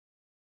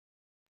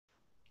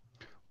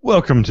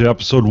Welcome to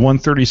episode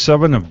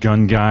 137 of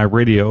Gun Guy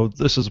Radio.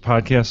 This is a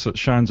podcast that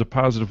shines a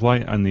positive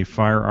light on the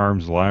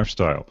firearms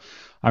lifestyle.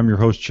 I'm your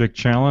host, Chick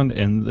Challen,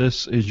 and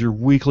this is your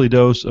weekly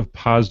dose of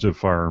positive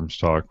firearms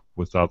talk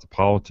without the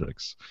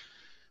politics.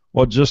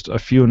 Well, just a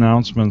few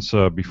announcements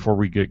before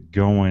we get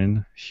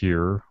going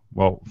here.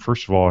 Well,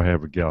 first of all, I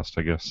have a guest,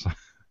 I guess. I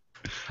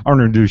want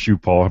to introduce you,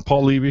 Paul.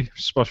 Paul Levy,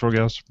 special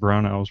guest,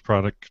 Brown Owls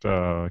product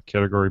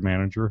category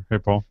manager. Hey,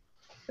 Paul.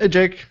 Hey,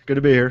 Jake. Good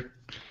to be here.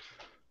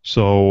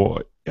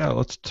 So, yeah,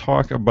 let's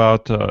talk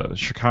about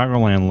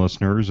Chicagoland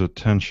listeners.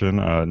 Attention,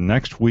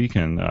 next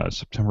weekend,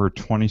 September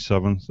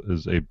 27th,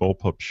 is a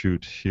bullpup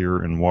shoot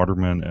here in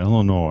Waterman,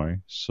 Illinois.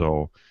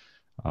 So,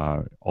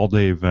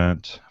 all-day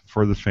event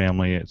for the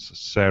family. It's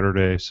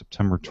Saturday,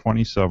 September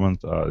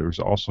 27th. There's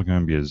also going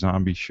to be a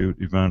zombie shoot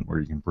event where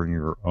you can bring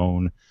your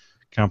own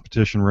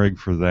competition rig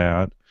for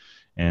that.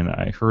 And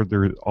I heard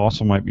there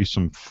also might be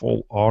some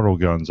full auto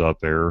guns out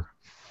there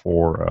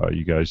for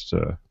you guys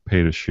to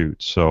pay to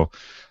shoot. So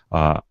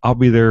I'll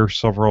be there.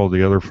 Several of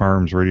the other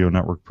Firearms Radio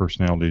Network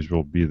personalities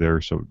will be there,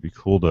 so it'd be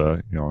cool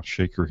to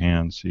shake your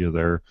hand, see you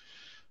there.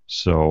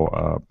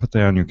 So put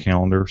that on your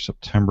calendar,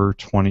 September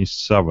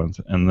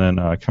 27th. And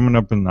then coming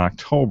up in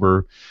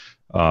October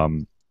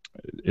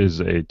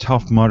is a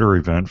Tough Mudder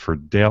event for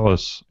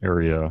Dallas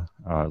area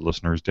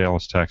listeners,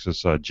 Dallas,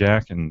 Texas.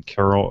 Jack and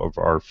Carol of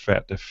our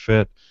Fat to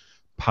Fit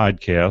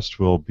podcast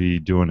will be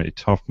doing a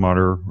Tough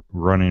Mudder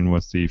running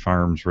with the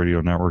Firearms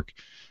Radio Network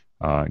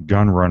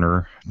Gun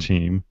Runner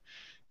team.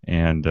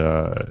 And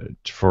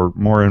for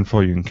more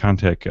info, you can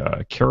contact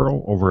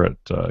Carol over at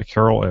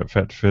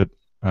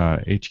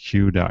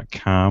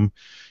carol@fatfithq.com.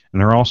 And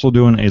they're also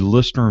doing a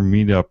listener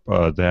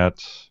meetup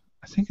that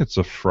I think it's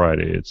a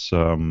Friday. It's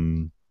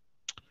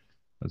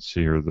let's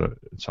see here.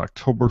 It's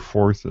October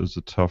 4th is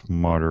the Tough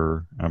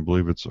Mudder. I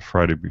believe it's a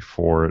Friday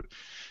before it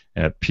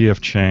at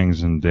PF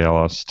Chang's in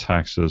Dallas,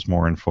 Texas.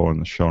 More info in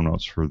the show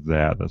notes for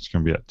that. That's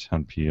going to be at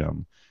 10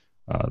 p.m.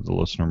 The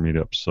listener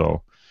meetup.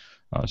 So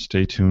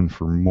stay tuned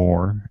for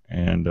more.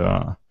 And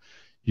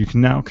you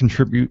can now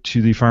contribute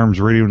to the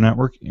Firearms Radio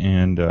Network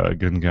and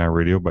Gun Guy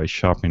Radio by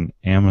shopping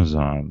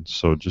Amazon.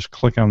 So just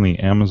click on the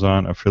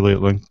Amazon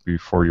affiliate link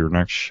before your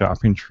next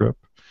shopping trip,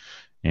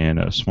 and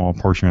a small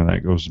portion of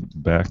that goes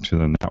back to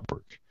the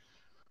network.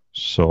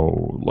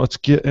 So let's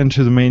get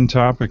into the main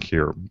topic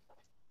here.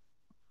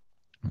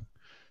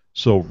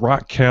 So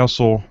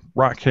RockCastle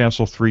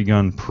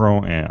 3-Gun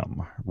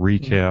Pro-Am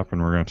recap,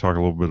 and we're going to talk a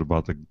little bit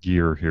about the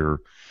gear here,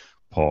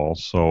 Paul.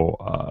 So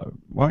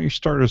why don't you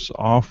start us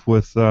off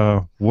with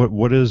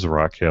what is the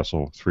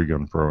RockCastle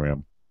 3-Gun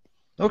Pro-Am?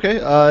 Okay.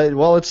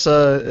 Well, it's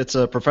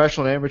a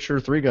professional and amateur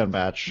 3-gun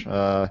match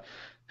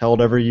held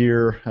every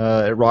year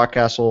at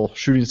RockCastle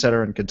Shooting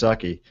Center in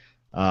Kentucky.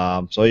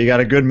 So you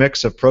got a good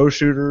mix of pro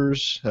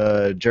shooters,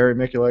 Jerry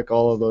Mikulik,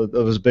 all of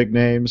those big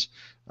names,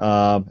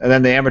 and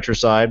then the amateur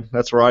side.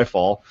 That's where I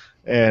fall,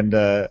 and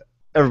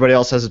everybody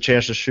else has a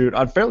chance to shoot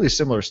on fairly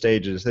similar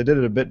stages. They did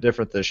it a bit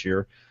different this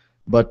year,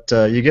 but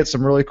you get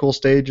some really cool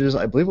stages.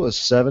 I believe it was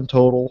 7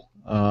 total.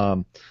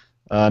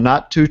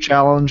 Not too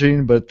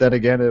challenging, but then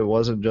again, it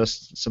wasn't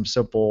just some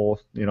simple,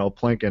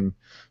 plinking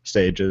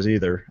stages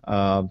either.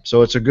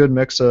 So it's a good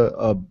mix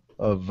of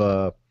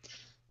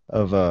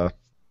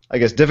I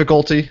guess,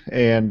 difficulty,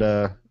 and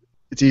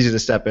it's easy to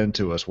step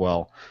into as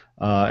well.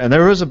 And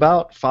there was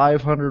about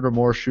 500 or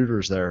more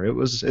shooters there.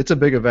 It's a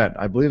big event.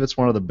 I believe it's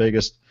one of the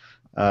biggest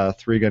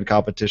 3-gun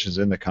competitions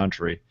in the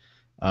country.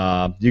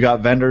 You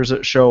got vendors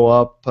that show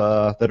up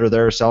that are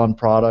there selling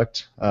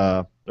product.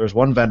 There's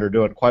one vendor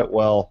doing quite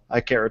well.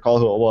 I can't recall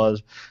who it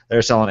was.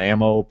 They're selling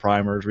ammo,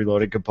 primers,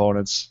 reloading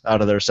components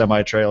out of their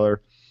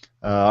semi-trailer.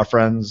 Our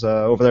friends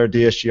over there at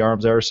DSG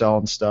Arms, they're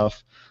selling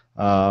stuff.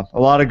 A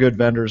lot of good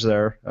vendors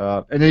there.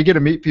 And you get to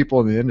meet people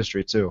in the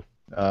industry, too.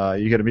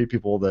 You get to meet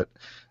people that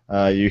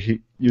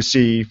you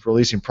see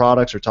releasing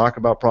products or talk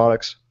about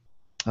products.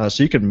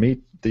 So you can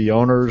meet the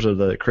owners or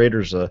the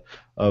creators of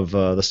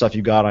the stuff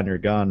you got on your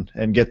gun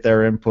and get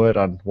their input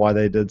on why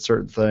they did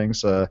certain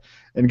things, and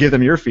give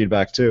them your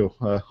feedback too.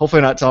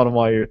 Hopefully not telling them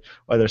why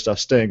their stuff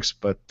stinks,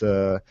 but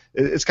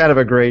it's kind of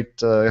a great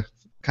kind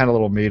of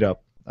little meetup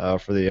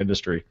for the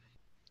industry.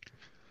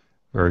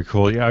 Very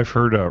cool. Yeah, I've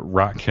heard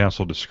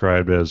RockCastle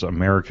described as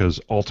America's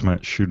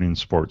ultimate shooting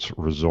sports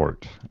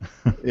resort.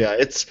 Yeah,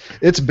 it's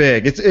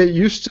big. It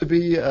used to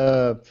be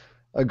a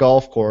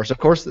golf course. Of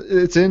course,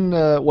 it's in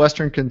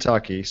western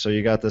Kentucky, so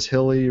you got this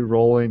hilly,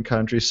 rolling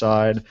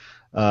countryside.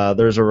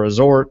 There's a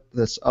resort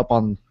that's up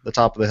on the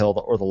top of the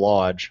hill, or the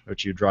lodge,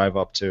 which you drive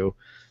up to,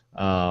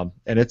 and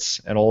it's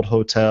an old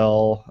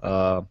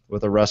hotel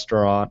with a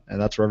restaurant, and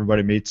that's where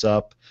everybody meets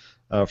up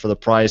for the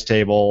prize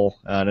table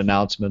and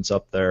announcements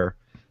up there.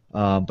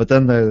 But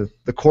then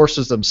the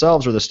courses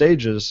themselves, or the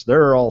stages,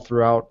 they're all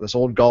throughout this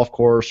old golf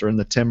course or in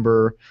the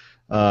timber.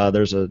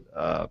 There's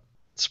a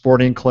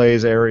sporting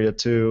clays area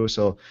too,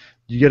 so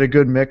you get a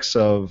good mix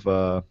of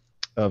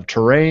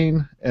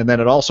terrain, and then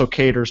it also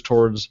caters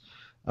towards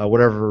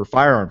whatever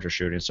firearms you're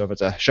shooting. So if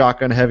it's a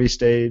shotgun heavy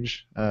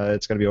stage,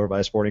 it's going to be over by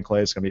a sporting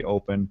clay. It's going to be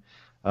open.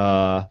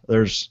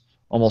 There's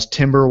almost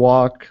timber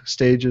walk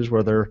stages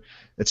where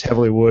it's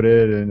heavily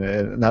wooded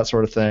and that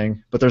sort of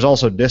thing. But there's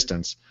also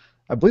distance.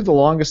 I believe the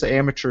longest the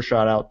amateur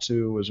shot out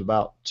to was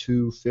about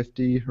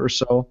 250 or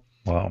so.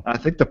 Wow. I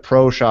think the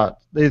pro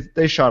shot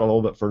they shot a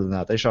little bit further than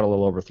that. They shot a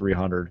little over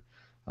 300.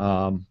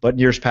 But in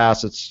years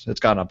past, it's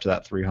gotten up to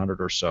that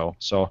 300 or so.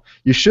 So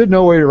you should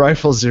know where your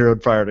rifle's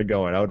zeroed prior to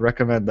going. I would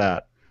recommend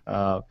that.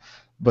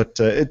 But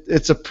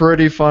it's a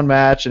pretty fun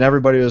match, and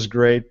everybody was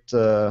great.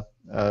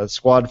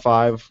 Squad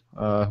 5,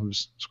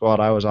 whose squad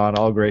I was on,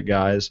 all great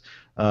guys.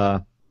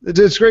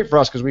 It's great for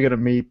us because we get to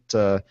meet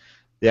the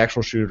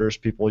actual shooters,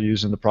 people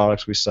using the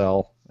products we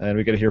sell, and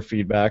we get to hear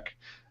feedback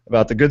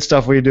about the good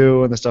stuff we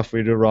do and the stuff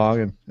we do wrong,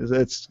 and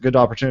it's a good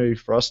opportunity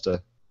for us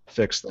to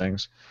fix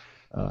things.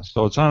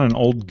 So it's on an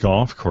old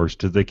golf course.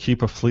 Did they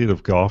keep a fleet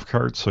of golf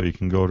carts so you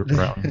can go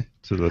around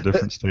to the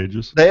different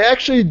stages? They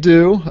actually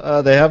do.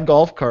 They have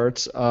golf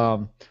carts.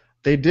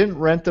 They didn't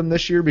rent them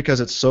this year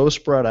because it's so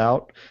spread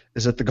out.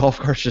 Is that the golf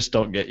carts just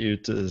don't get you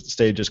to the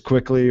stages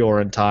quickly or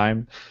in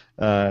time.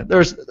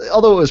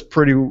 Although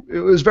it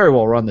was very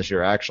well run this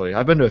year. Actually,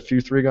 I've been to a few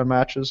 3-gun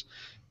matches,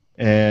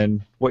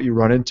 and what you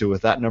run into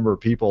with that number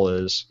of people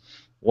is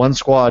one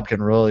squad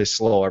can really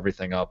slow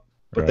everything up.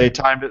 But They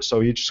timed it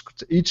so each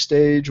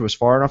stage was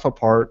far enough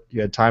apart.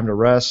 You had time to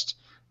rest,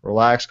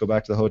 relax, go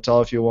back to the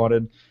hotel if you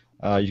wanted.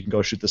 You can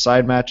go shoot the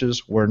side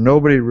matches where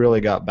nobody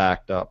really got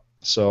backed up.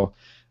 So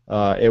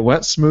it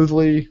went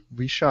smoothly.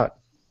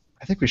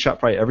 I think we shot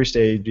probably every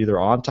stage either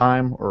on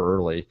time or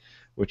early,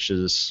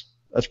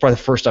 that's probably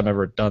the first time I've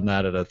ever done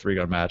that at a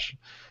 3-gun match.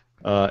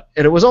 And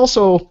it was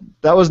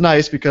that was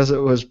nice because it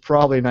was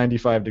probably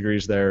 95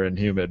 degrees there and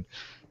humid.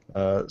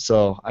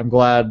 So I'm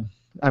glad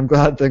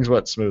things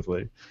went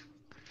smoothly.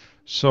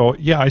 So,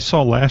 yeah, I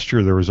saw last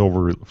year there was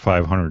over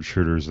 500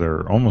 shooters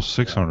there, almost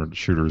 600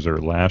 shooters there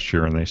last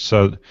year, and they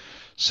said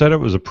it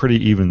was a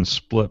pretty even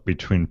split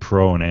between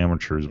pro and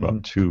amateurs,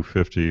 about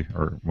 250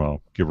 or,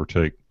 well, give or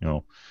take,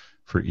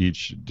 for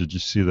each. Did you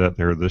see that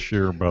there this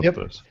year about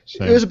the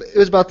same? It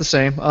was about the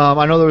same.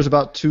 I know there was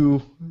about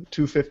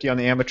 250 on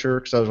the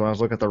amateur because when I was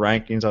looking at the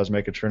rankings, I was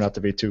making sure not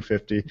to be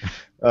 250.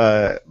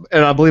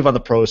 And I believe on the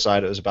pro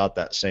side it was about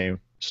that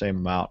same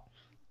amount.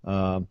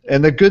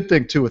 And the good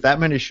thing too with that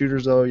many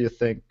shooters though, you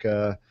think,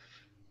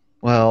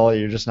 well,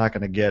 you're just not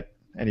going to get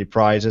any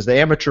prizes. The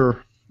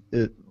amateur,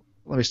 let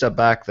me step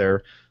back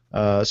there.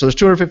 So there's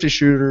 250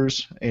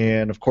 shooters,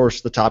 and of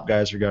course the top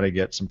guys are going to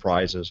get some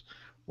prizes.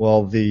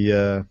 Well,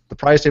 the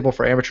prize table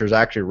for amateur is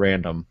actually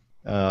random,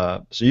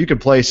 so you can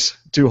place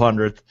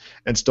 200th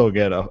and still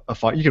get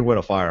you can win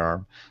a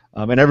firearm,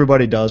 and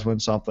everybody does win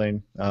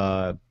something.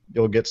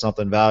 You'll get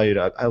something valued.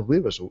 I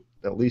believe it was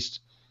at least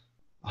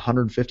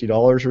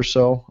 $150 or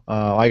so.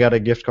 I got a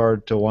gift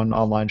card to one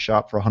online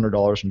shop for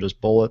 $100 from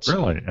just bullets.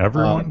 Really?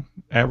 Everyone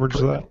averaged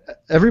that?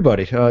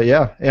 Everybody,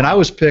 yeah. And I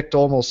was picked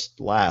almost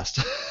last.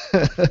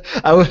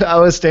 I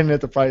was standing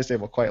at the prize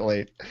table quite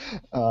late.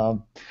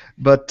 And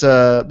then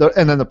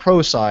the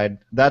pro side,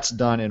 that's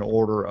done in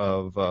order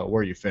of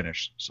where you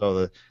finish.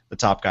 So the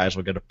top guys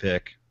will get a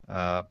pick,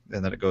 and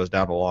then it goes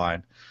down the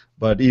line.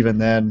 But even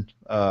then,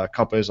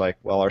 companies like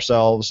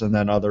ourselves and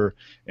then other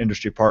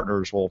industry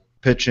partners will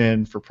pitch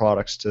in for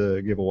products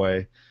to give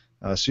away.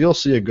 So you'll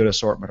see a good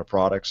assortment of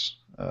products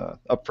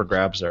up for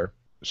grabs there.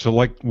 So,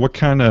 like, what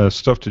kind of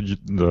stuff did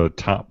the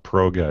top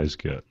pro guys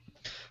get?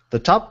 The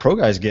top pro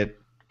guys get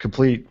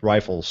complete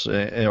rifles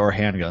or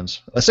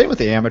handguns. Same with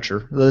the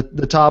amateur.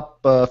 The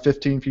top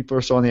 15 people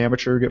or so on the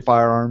amateur get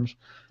firearms.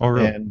 Oh,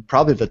 really? And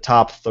probably the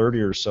top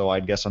 30 or so,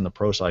 I'd guess, on the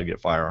pro side get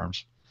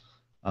firearms.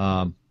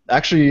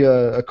 Actually,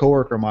 a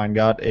coworker of mine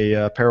got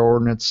a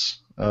Paraordnance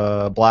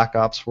Black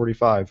Ops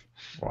 45,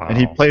 wow. And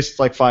he placed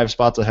like 5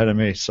 spots ahead of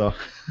me. So,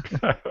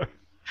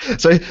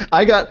 so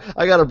I got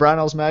a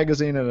Brownells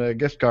magazine and a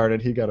gift card,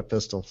 and he got a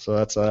pistol. So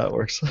that's how that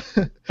works.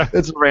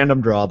 It's a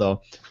random draw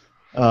though.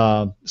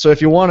 So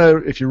if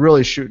you're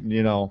really shooting,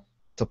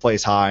 to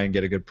place high and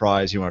get a good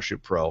prize, you want to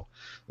shoot pro.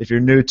 If you're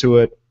new to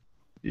it,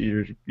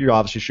 you're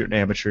obviously shooting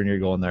amateur, and you're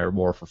going there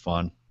more for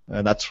fun,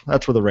 and that's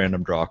where the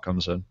random draw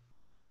comes in.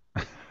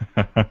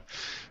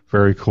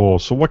 Very cool.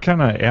 So what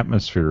kind of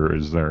atmosphere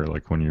is there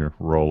like when you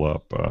roll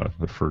up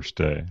the first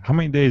day? How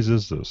many days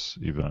is this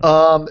event?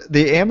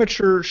 The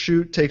amateur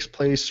shoot takes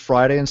place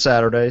Friday and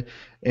Saturday,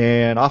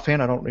 and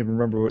offhand I don't even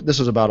remember. This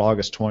was about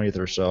August 20th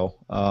or so.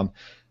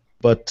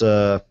 But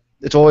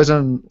it's always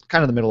in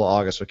kind of the middle of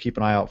August, so keep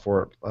an eye out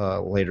for it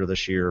later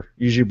this year.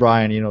 Usually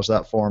Brian knows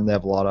that forum. They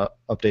have a lot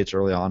of updates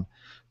early on.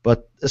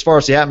 But as far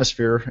as the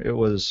atmosphere, it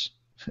was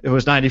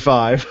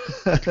 95.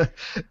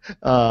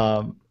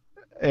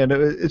 And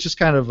it's just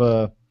kind of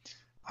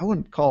I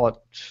wouldn't call it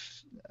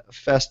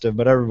festive,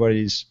 but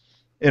everybody's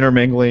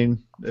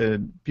intermingling.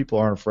 People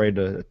aren't afraid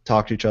to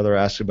talk to each other,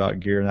 ask about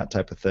gear and that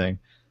type of thing.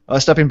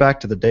 Stepping back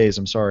to the days,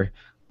 I'm sorry.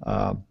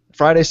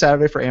 Friday,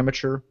 Saturday for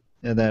amateur,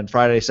 and then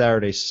Friday,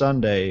 Saturday,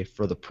 Sunday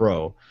for the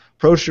pro.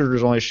 Pro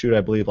shooters only shoot,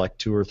 I believe, like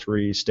 2 or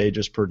 3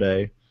 stages per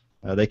day.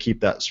 They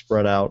keep that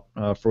spread out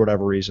for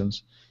whatever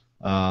reasons.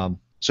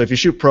 So if you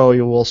shoot pro,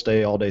 you will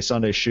stay all day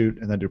Sunday, shoot,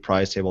 and then do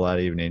prize table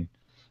that evening.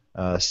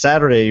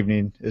 Saturday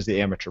evening is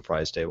the amateur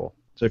prize table.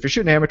 So if you're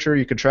shooting amateur,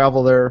 you can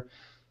travel there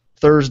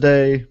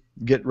Thursday,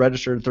 get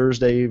registered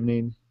Thursday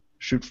evening,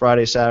 shoot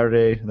Friday,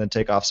 Saturday, and then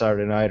take off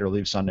Saturday night or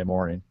leave Sunday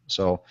morning.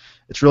 So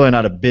it's really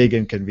not a big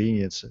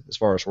inconvenience as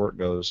far as work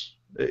goes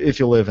if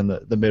you live in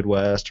the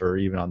Midwest or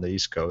even on the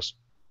East Coast.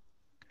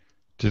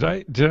 Did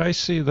I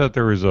see that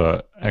there was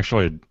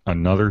actually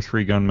another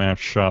three gun match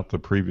shot the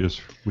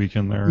previous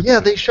weekend there? Yeah,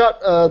 they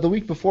shot the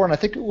week before, and I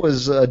think it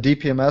was a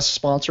DPMS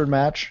sponsored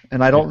match,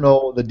 and I Yeah. don't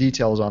know the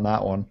details on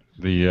that one.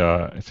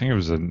 I think it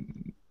was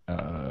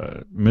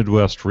a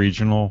Midwest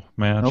regional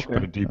match by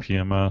Okay.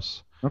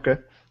 DPMS. Okay.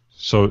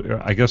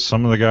 So I guess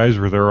some of the guys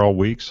were there all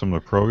week. Some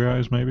of the pro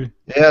guys, maybe.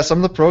 Yeah,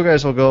 some of the pro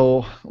guys will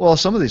go. Well,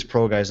 some of these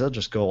pro guys they'll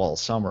just go all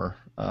summer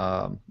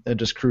and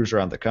just cruise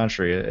around the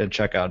country and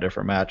check out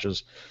different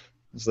matches.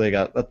 So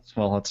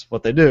that's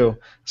what they do.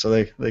 So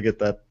they get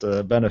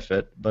that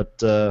benefit. But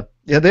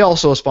yeah, they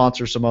also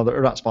sponsor some other,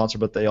 or not sponsor,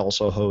 but they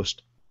also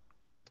host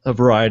a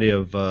variety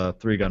of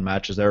three gun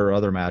matches. There are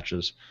other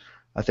matches.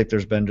 I think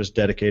there's been just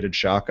dedicated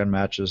shotgun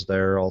matches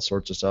there, all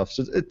sorts of stuff.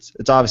 So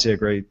it's obviously a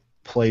great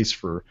place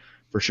for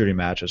shooting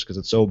matches because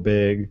it's so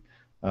big.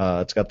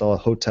 It's got the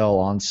hotel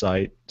on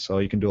site, so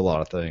you can do a lot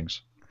of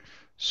things.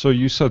 So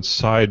you said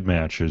side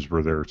matches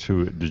were there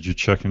too. Did you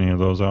check any of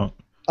those out?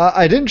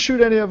 I didn't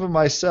shoot any of them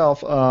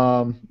myself.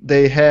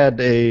 They had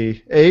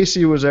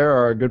AAC was there.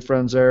 Our good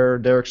friends there,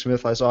 Derek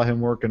Smith. I saw him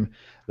working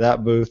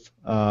that booth,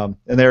 and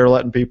they were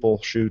letting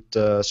people shoot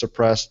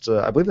suppressed.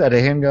 I believe they had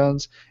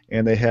handguns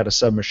and they had a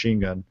submachine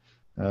gun,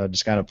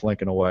 just kind of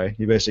plinking away.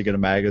 You basically get a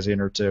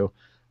magazine or two,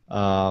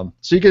 so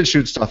you get to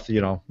shoot stuff.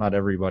 Not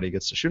everybody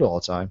gets to shoot all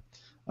the time.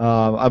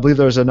 I believe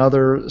there was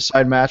another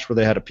side match where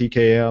they had a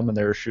PKM and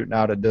they were shooting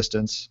out at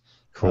distance.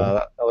 Cool.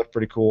 That looked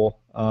pretty cool.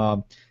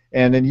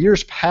 And in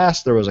years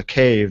past, there was a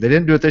cave. They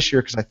didn't do it this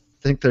year because I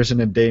think there's an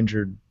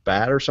endangered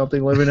bat or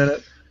something living in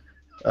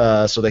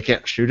it, so they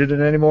can't shoot it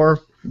in anymore.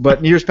 But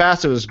in years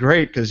past, it was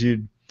great because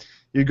you'd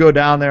go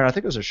down there. I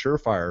think it was a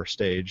surefire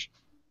stage,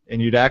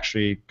 and you'd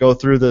actually go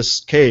through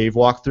this cave,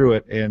 walk through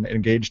it, and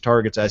engage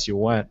targets as you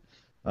went.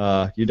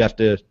 You'd have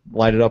to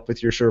light it up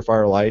with your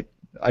surefire light,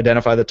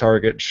 identify the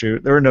target,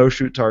 shoot. There were no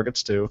shoot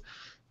targets too,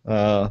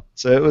 so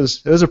it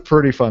was a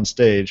pretty fun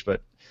stage.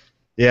 But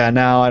yeah,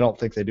 now I don't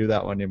think they do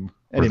that one anymore.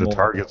 Were the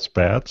targets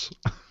bats?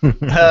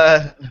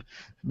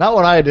 Not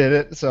when I did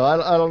it, so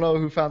I don't know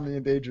who found the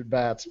endangered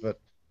bats, but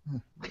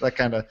that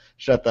kind of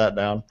shut that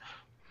down.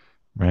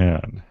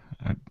 Man,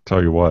 I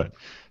tell you what.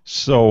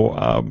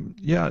 So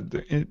yeah,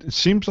 it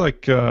seems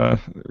like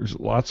there's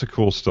lots of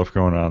cool stuff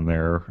going on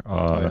there.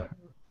 Yeah.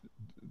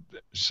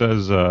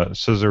 Says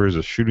there is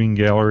a shooting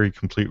gallery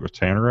complete with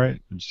tannerite.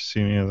 Did you see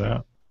any of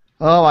that?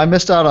 Oh, I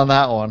missed out on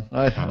that one.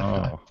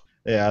 Oh,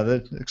 Yeah,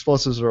 the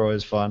explosives are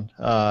always fun.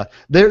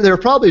 They're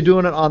probably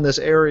doing it on this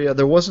area.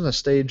 There wasn't a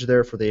stage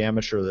there for the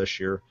amateur this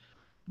year,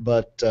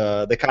 but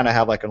they kind of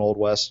have like an old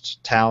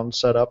west town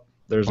set up.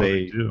 There's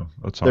they do.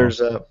 That's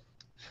there's awesome.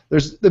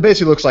 it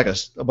basically looks like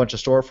a bunch of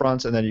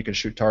storefronts, and then you can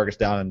shoot targets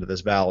down into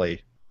this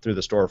valley through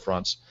the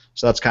storefronts.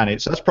 So that's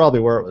probably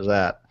where it was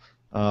at.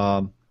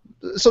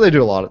 So they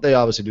do a lot. They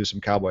obviously do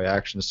some cowboy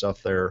action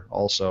stuff there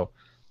also.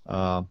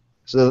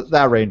 So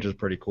that range is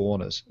pretty cool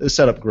and is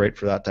set up great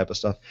for that type of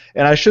stuff.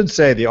 And I should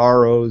say the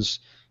ROs,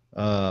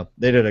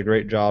 they did a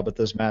great job at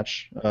this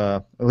match.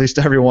 At least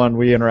everyone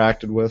we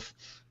interacted with,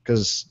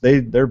 because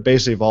they're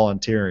basically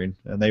volunteering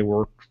and they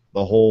work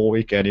the whole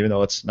weekend, even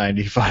though it's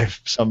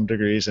 95 some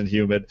degrees and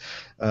humid.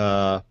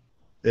 They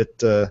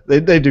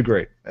do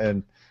great,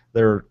 and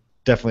they're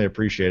definitely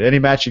appreciated. Any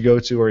match you go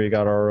to where you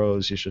got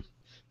ROs, you should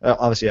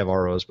obviously have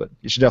ROs, but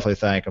you should definitely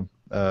thank them.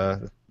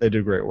 They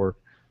do great work.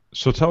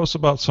 So tell us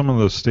about some of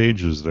the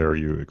stages there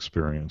you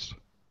experienced.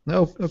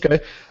 No, okay.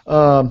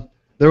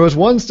 There was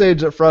one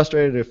stage that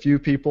frustrated a few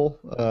people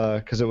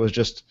because it was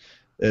just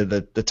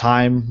the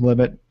time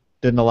limit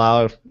didn't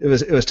allow.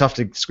 It was tough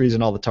to squeeze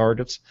in all the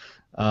targets.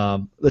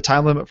 The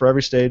time limit for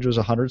every stage was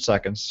 100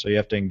 seconds, so you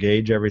have to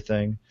engage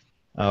everything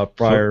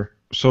prior.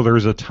 So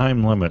there's a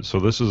time limit. So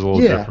this is a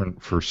little Yeah.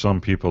 different for some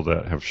people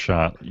that have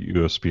shot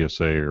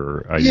USPSA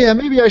or IU. Yeah,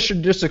 maybe I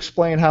should just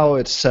explain how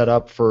it's set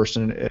up first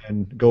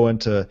and go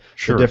into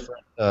Sure. the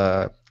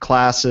different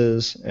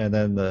classes and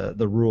then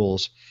the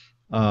rules.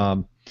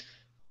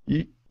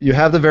 You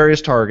have the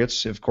various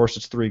targets. Of course,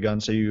 it's three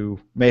guns, so you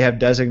may have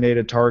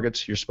designated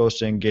targets you're supposed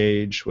to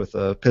engage with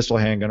a pistol,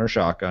 handgun, or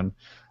shotgun.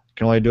 You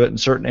can only do it in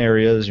certain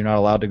areas. You're not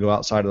allowed to go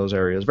outside of those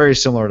areas. Very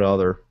similar to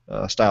other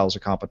styles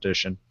of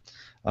competition.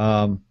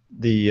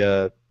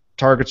 The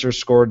targets are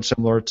scored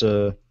similar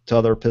to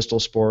other pistol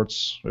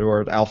sports,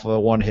 where alpha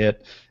one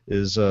hit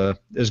is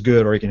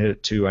good, or you can hit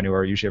it two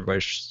anywhere. Usually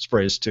everybody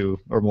sprays two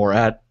or more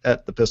at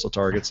the pistol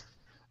targets,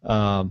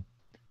 and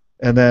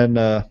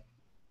then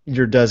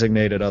your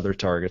designated other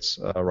targets,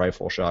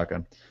 rifle,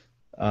 shotgun,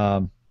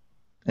 and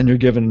you're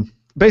given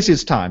basically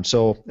it's time.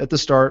 So at the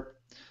start,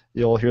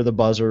 you'll hear the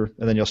buzzer,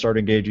 and then you'll start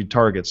engaging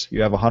targets.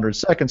 You have 100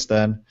 seconds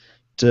then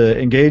to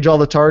engage all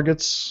the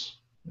targets,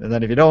 And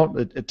then if you don't,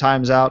 it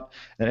times out.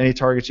 And any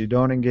targets you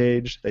don't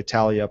engage, they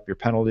tally up your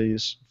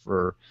penalties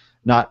for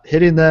not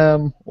hitting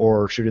them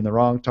or shooting the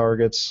wrong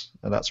targets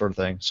and that sort of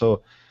thing.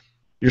 So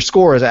your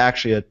score is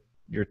actually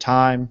your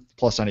time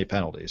plus any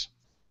penalties.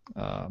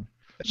 And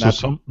So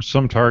that's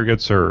some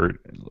targets are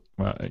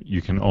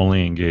you can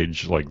only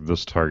engage like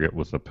this target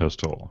with a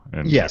pistol,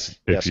 and yes,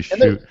 if yes, you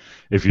and there,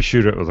 if you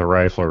shoot it with a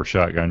rifle or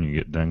shotgun, you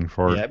get dinged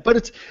for it. yeah,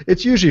 but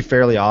it's usually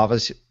fairly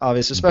obvious, Hmm.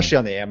 especially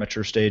on the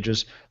amateur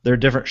stages. There are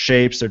different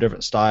shapes, there are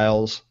different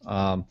styles.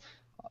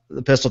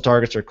 The pistol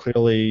targets are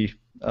clearly,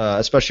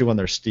 especially when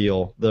they're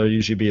steel, there'll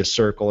usually be a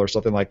circle or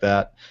something like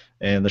that,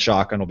 and the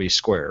shotgun will be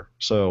square.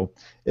 So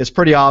it's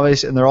pretty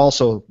obvious, and they're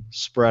also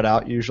spread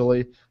out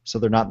usually, so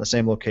they're not in the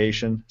same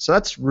location. So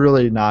that's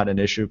really not an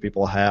issue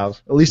people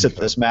have, at least at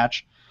Okay. this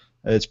match.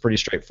 It's pretty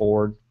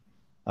straightforward.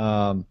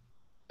 Um,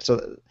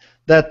 so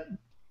that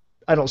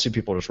I don't see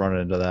people just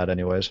running into that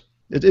anyways.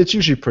 It's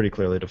usually pretty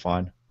clearly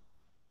defined.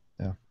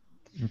 Yeah.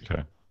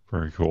 Okay.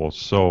 Very cool.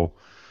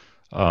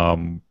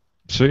 Um,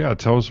 so yeah,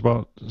 tell us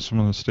about some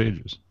of the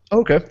stages.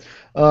 Okay.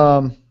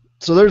 Um,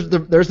 so there's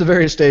the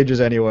various stages,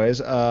 anyways.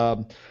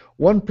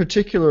 One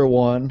particular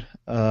one,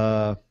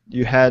 they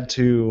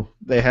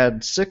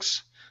had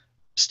six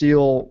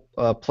steel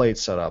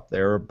plates set up.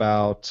 They were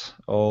about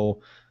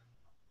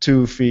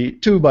 2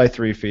 feet, 2 by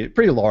 3 feet,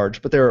 pretty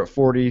large, but they were at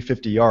 40,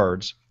 50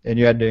 yards, and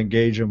you had to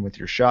engage them with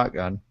your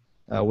shotgun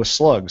with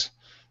slugs.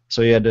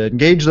 So you had to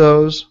engage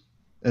those,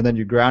 and then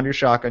you ground your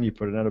shotgun, you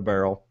put it in a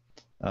barrel.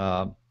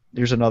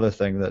 Here's another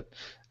thing that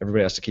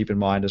everybody has to keep in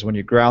mind is when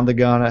you ground the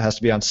gun, it has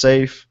to be on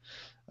safe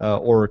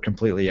or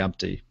completely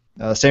empty.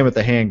 Same with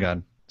the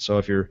handgun. So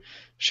if you're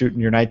shooting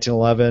your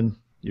 1911,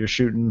 you're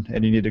shooting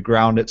and you need to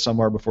ground it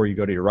somewhere before you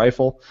go to your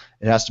rifle,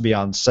 it has to be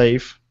on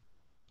safe,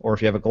 or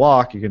if you have a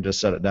Glock, you can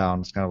just set it down.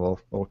 It's kind of a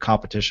little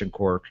competition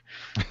quirk.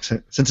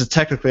 Since it's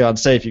technically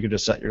unsafe, you can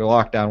just set your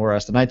Glock down,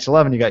 whereas the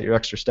 1911, you got your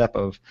extra step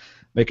of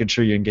making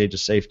sure you engage the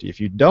safety. If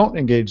you don't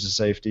engage the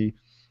safety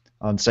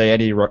on, say,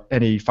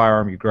 any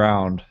firearm you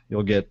ground,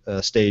 you'll get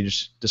a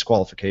stage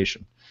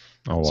disqualification.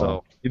 Oh wow.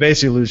 So you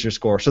basically lose your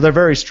score. So they're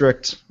very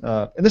strict,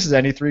 and this is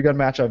any three-gun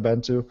match I've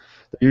been to.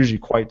 They're usually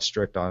quite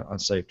strict on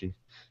safety.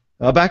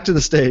 Back to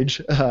the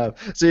stage. So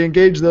you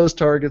engage those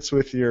targets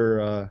with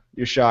your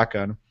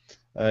shotgun.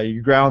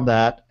 You ground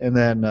that, and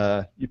then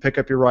you pick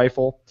up your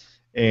rifle,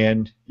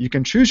 and you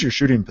can choose your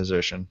shooting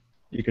position.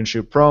 You can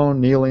shoot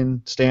prone,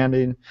 kneeling,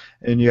 standing,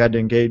 and you had to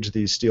engage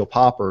these steel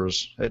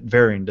poppers at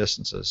varying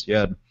distances. You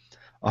had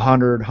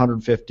 100,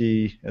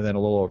 150, and then a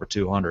little over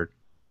 200.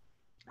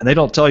 And they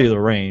don't tell you the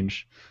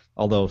range,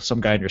 although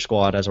some guy in your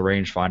squad has a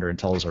rangefinder and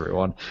tells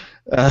everyone.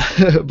 On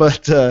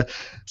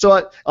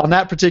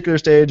that particular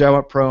stage, I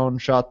went prone,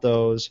 shot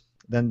those.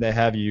 Then they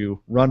have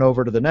you run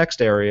over to the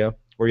next area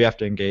where you have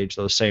to engage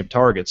those same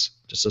targets,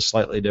 just a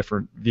slightly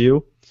different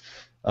view.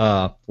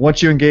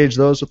 Once you engage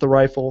those with the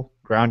rifle,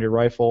 ground your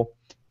rifle,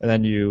 and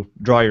then you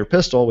draw your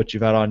pistol, which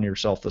you've had on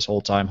yourself this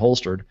whole time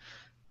holstered.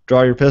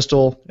 Draw your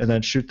pistol, and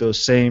then shoot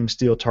those same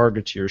steel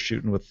targets you're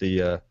shooting with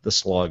the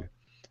slug.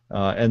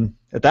 And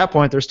at that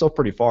point, they're still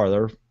pretty far.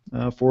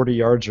 They're 40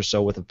 yards or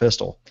so with a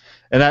pistol,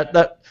 and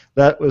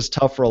that was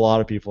tough for a lot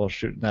of people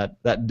shooting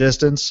that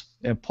distance.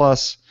 And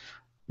plus,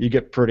 you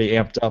get pretty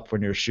amped up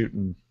when you're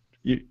shooting.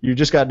 You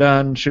just got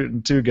done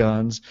shooting two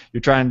guns. You're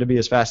trying to be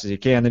as fast as you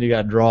can. Then you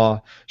got to draw,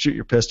 shoot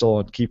your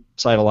pistol, and keep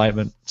sight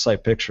alignment,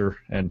 sight picture,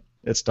 and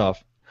it's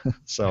tough.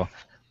 So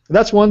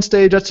that's one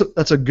stage.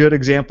 That's a good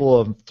example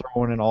of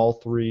throwing in all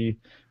three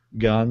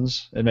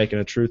guns and making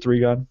a true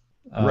three gun.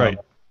 Right.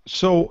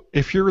 So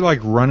if you're like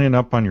running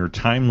up on your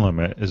time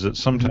limit, is it Mhm.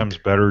 sometimes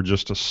better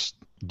just to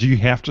do you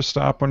have to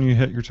stop when you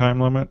hit your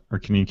time limit, or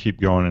can you keep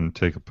going and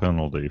take a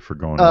penalty for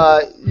going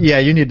over? Yeah,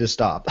 you need to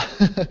stop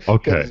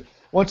Okay. because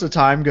once the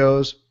time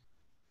goes,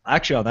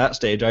 actually on that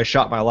stage, I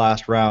shot my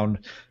last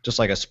round just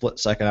like a split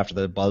second after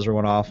the buzzer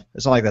went off.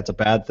 It's not like that's a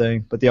bad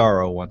thing, but the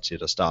RO wants you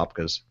to stop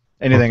because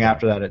anything Okay.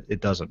 after that, it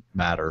doesn't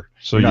matter.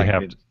 So You're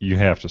not getting. you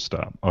have to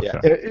stop. Yeah,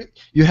 Okay.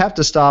 you have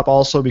to stop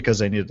also because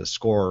they need to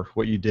score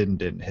what you did and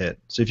didn't hit.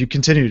 So if you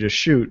continue to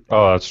shoot,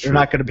 Oh, that's they're true.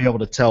 not going to be able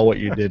to tell what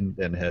you did and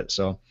didn't hit.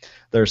 So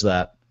there's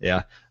that.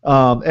 Yeah,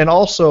 and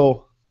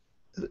also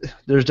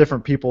there's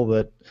different people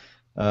that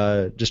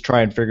just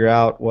try and figure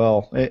out,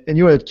 well, and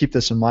you want to keep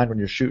this in mind when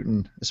you're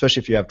shooting,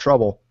 especially if you have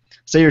trouble.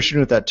 Say you're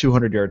shooting at that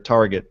 200-yard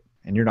target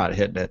and you're not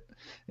hitting it,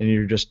 and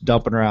you're just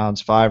dumping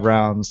rounds, 5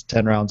 rounds,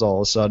 10 rounds all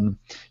of a sudden.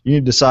 You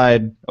need to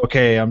decide,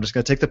 okay, I'm just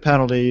going to take the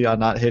penalty on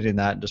not hitting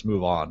that and just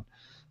move on.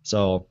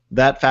 So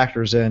that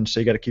factors in. So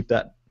you got to keep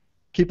that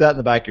in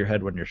the back of your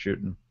head when you're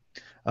shooting.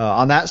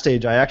 On that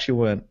stage, I actually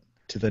went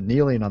to the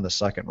kneeling on the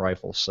second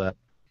rifle set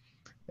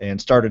and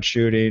started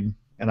shooting,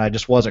 and I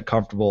just wasn't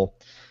comfortable.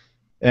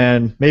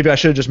 And maybe I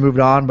should have just moved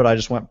on, but I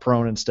just went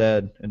prone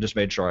instead and just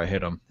made sure I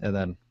hit him and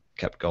then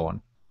kept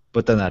going.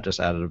 But then that just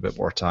added a bit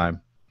more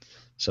time.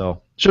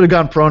 So should have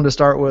gone prone to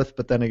start with,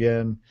 but then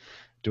again,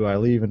 do I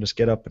leave and just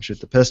get up and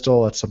shoot the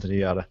pistol? That's something you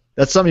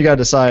gotta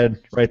decide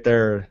right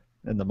there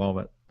in the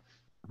moment.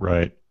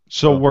 Right.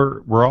 So So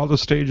were all the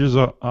stages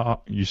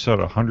you said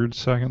 100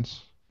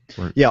 seconds?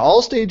 Right. Yeah,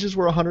 all stages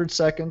were 100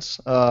 seconds.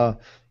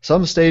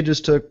 Some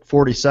stages took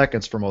 40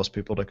 seconds for most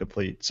people to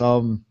complete.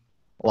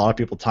 A lot of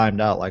people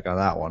timed out, like on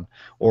that one,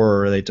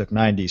 or they took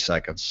 90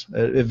 seconds.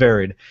 It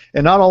varied.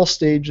 And not all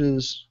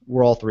stages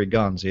were all three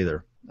guns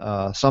either.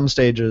 Some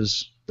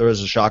stages, there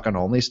was a shotgun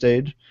only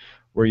stage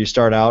where you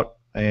start out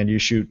and you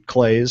shoot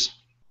clays.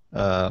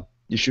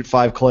 You shoot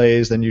 5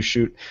 clays, then you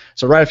shoot.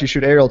 So right after you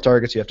shoot aerial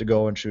targets, you have to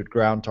go and shoot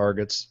ground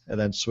targets, and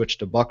then switch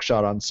to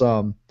buckshot on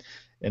some,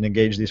 and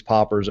engage these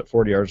poppers at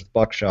 40 yards with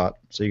buckshot.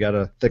 So you got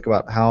to think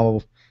about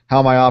how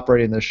am I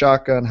operating this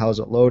shotgun? How is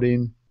it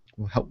loading?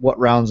 What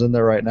rounds in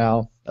there right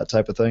now? That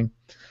type of thing.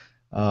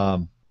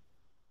 So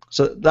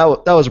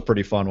that was a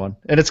pretty fun one,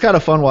 and it's kind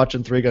of fun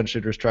watching three-gun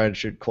shooters try and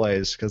shoot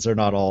clays because they're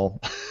not all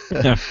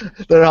Yeah.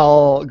 they're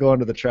all going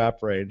to the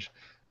trap range.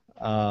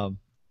 And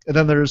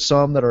then there's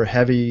some that are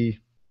heavy,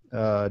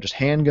 just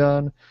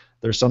handgun.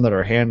 There's some that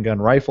are handgun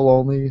rifle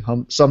only.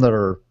 Some that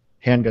are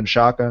handgun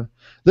shotgun.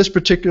 This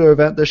particular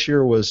event this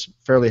year was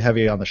fairly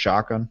heavy on the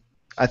shotgun.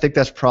 I think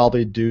that's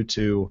probably due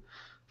to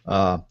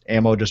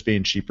ammo just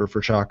being cheaper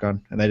for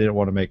shotgun, and they didn't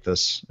want to make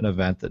this an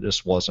event that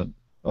just wasn't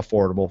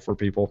affordable for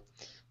people.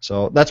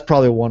 So that's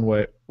probably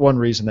one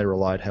reason they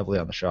relied heavily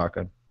on the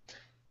shotgun.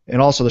 And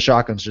also the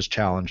shotgun's just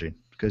challenging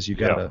because you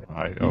gotta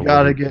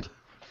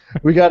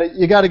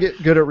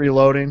get good at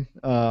reloading.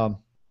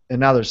 And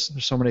now there's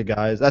so many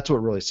guys. That's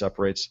what really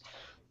separates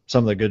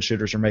some of the good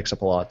shooters or makes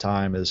up a lot of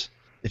time is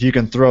if you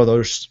can throw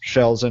those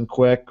shells in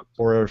quick,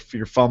 or if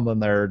you're fumbling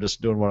there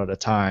just doing one at a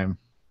time,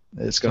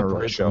 it's going to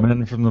really show. The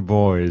men from the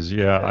boys.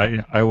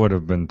 Yeah. I would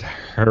have been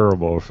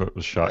terrible if it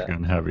was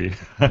shotgun heavy.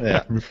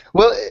 Yeah.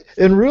 Well,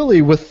 and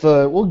really with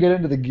we'll get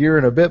into the gear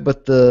in a bit,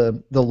 but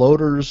the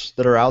loaders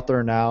that are out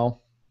there now,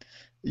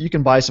 you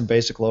can buy some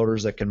basic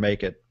loaders that can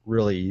make it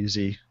really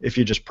easy if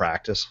you just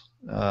practice.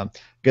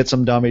 Get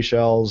some dummy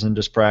shells and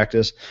just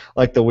practice.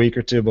 Like the week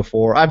or two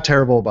before, I'm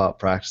terrible about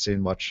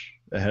practicing much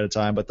ahead of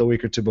time, but the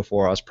week or two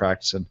before I was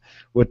practicing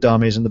with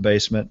dummies in the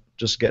basement,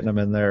 just getting them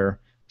in there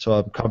so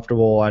I'm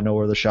comfortable. I know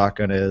where the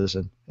shotgun is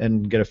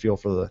and get a feel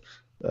for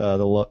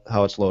the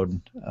how it's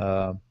loading.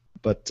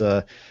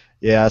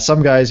 Yeah,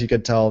 some guys you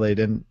could tell they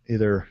didn't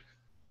either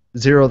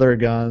zero their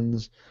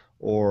guns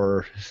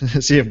or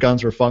see if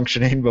guns were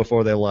functioning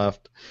before they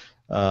left.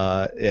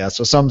 So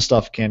some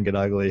stuff can get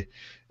ugly.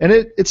 And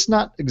it's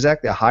not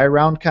exactly a high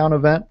round count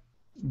event,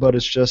 but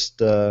it's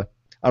just, I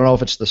don't know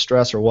if it's the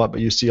stress or what, but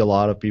you see a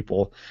lot of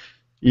people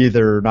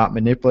either not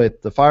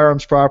manipulate the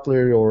firearms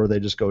properly or they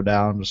just go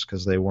down just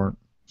because they weren't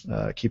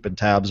keeping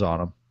tabs on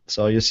them.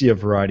 So you see a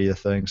variety of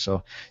things.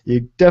 So you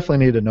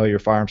definitely need to know your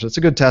firearms. It's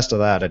a good test of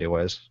that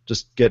anyways,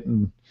 just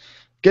getting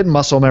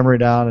muscle memory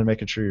down and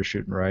making sure you're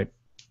shooting right.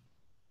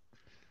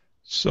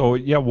 So,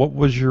 yeah, what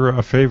was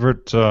your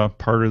favorite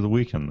part of the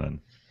weekend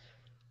then?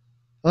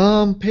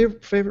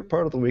 Favorite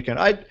part of the weekend.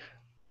 I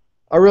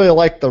really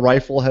like the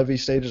rifle heavy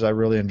stages. I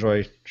really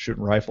enjoy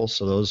shooting rifles,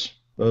 so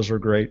those were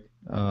great.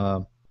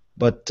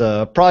 But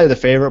probably the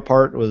favorite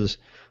part was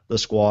the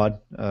squad,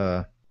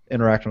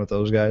 interacting with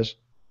those guys,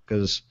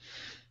 because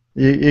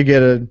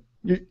you're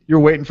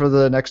waiting for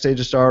the next stage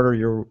to start, or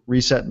you're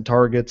resetting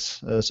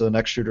targets so the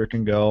next shooter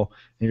can go.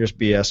 And you're just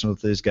BSing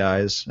with these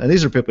guys, and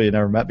these are people you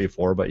never met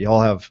before, but you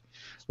all have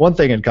one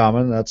thing in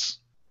common. That's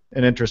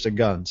an interest in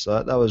guns.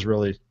 So that was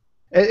really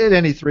at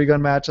any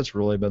 3-gun match. That's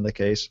really been the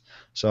case.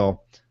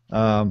 So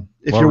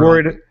if you're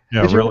worried,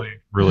 really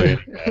any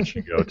match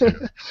you go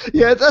to.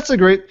 Yeah, that's a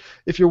great.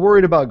 If you're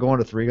worried about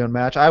going to 3-gun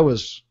match, I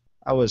was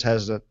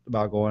hesitant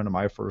about going to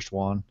my first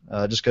one,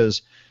 just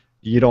because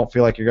you don't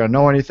feel like you're going to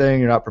know anything,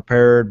 you're not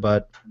prepared,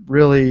 but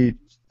really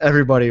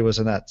everybody was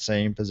in that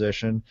same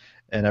position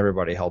and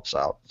everybody helps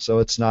out. So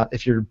it's not,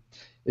 if your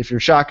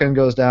shotgun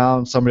goes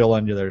down, somebody will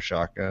lend you their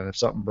shotgun. If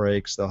something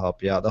breaks, they'll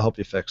help you out. They'll help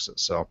you fix it.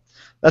 So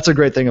that's a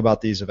great thing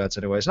about these events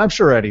anyways. And I'm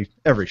sure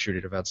every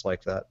shooting event's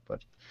like that.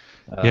 But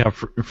yeah,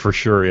 for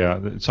sure. Yeah,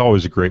 it's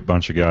always a great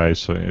bunch of guys.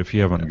 So if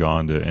you haven't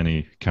gone to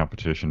any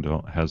competition,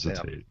 don't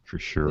hesitate for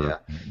sure.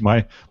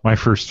 Yeah. My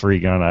first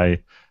 3-gun,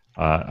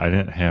 I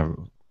didn't have.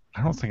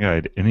 I don't think I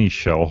had any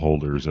shell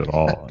holders at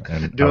all.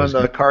 And doing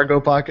the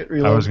cargo pocket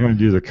reload. I was going to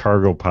do the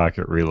cargo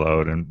pocket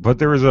reload, but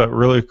there was a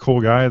really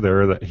cool guy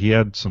there that he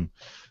had some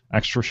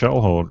extra shell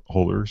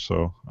holders,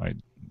 so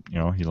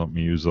he let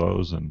me use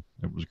those, and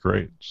it was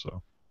great.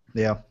 So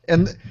yeah,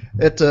 and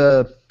at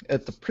the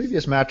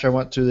previous match I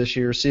went to this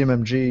year,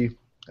 CMMG,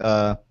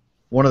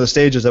 one of the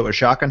stages that was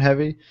shotgun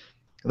heavy,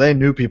 they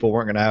knew people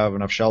weren't going to have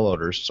enough shell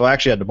loaders, so I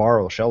actually had to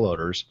borrow shell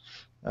loaders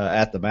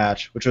at the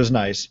match, which was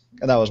nice,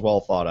 and that was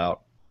well thought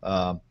out.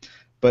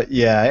 But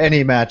yeah,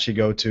 any match you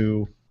go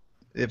to,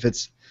 if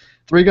it's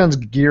 3-gun's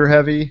gear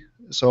heavy,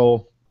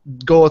 so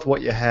go with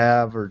what you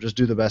have or just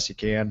do the best you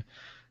can.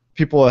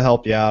 People will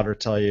help you out or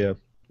tell you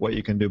what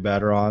you can do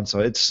better on.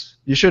 So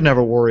you should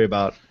never worry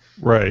about.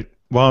 Right.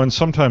 Well, and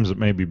sometimes it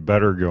may be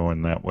better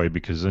going that way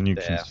because then you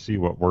can see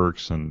what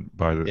works and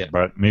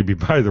maybe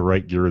buy the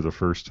right gear the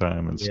first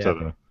time instead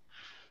of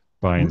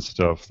buying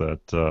stuff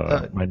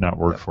that might not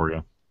work for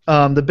you.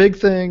 The big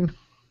thing.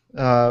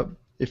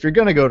 if you're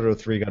going to go to a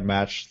 3-gun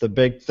match, the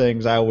big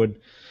things I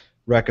would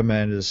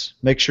recommend is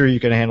make sure you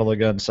can handle the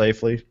gun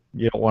safely.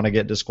 You don't want to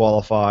get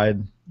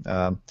disqualified.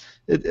 Um,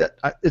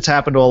 it's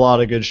happened to a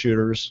lot of good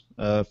shooters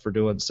for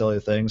doing silly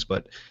things,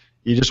 but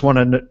you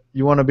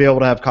want to be able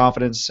to have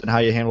confidence in how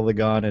you handle the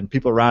gun, and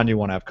people around you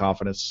want to have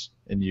confidence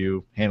in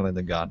you handling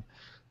the gun.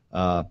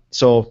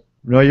 So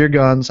know your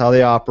guns, how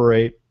they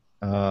operate.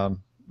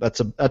 That's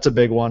a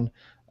big one.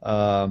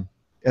 And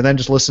then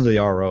just listen to the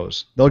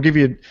ROs. They'll give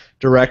you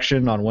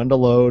direction on when to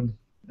load.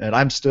 And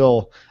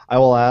I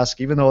will ask,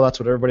 even though that's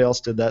what everybody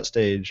else did that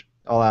stage,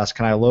 I'll ask,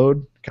 can I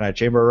load? Can I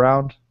chamber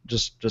around?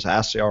 Just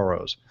ask the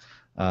ROs,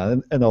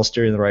 and they'll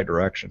steer you in the right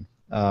direction.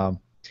 And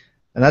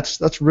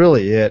that's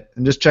really it.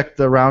 And just check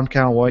the round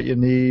count, what you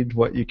need,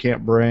 what you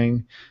can't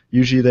bring.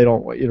 Usually they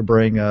don't want you to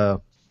bring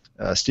a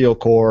steel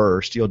core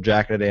or steel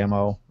jacketed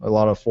ammo. A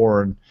lot of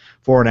foreign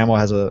ammo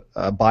has a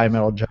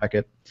bimetal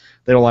jacket.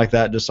 They don't like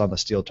that just on the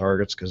steel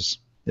targets because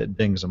it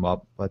dings them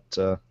up. But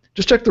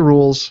just check the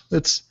rules.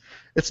 It's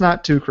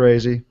not too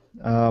crazy.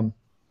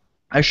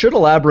 I should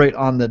elaborate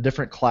on the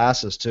different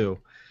classes too,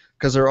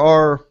 because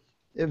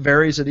it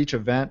varies at each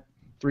event.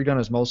 3-gun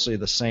is mostly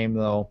the same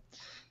though,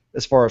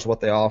 as far as what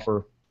they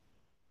offer.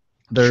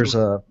 There's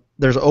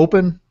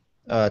open,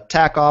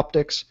 tack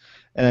optics,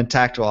 and then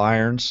tactical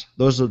irons.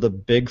 Those are the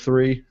big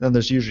three. Then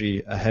there's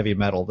usually a heavy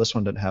metal. This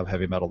one didn't have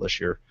heavy metal this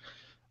year.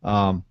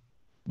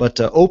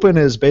 But open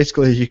is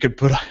basically you could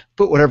put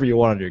whatever you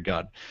want on your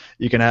gun.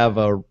 You can have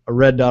a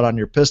red dot on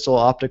your pistol,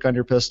 optic on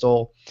your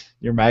pistol.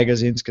 Your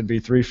magazines can be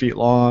 3 feet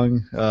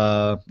long.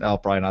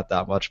 Probably not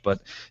that much,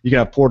 but you can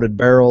have ported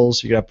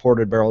barrels. You can have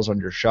ported barrels on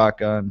your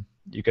shotgun.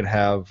 You can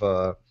have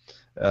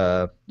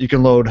you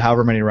can load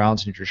however many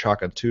rounds into your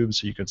shotgun tube.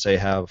 So you can say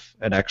have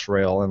an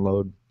X-rail and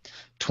load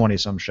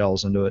 20-some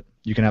shells into it.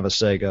 You can have a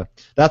Sega.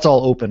 That's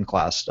all open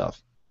class stuff.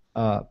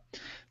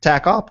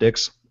 Tac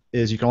optics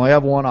is you can only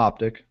have one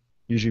optic.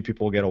 Usually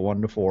people get a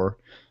 1-4.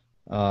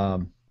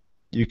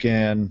 You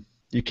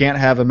can't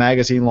have a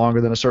magazine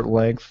longer than a certain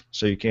length,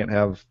 so you can't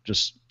have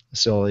just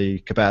silly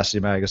capacity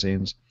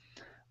magazines.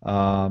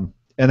 And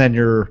then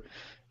your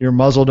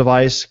muzzle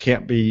device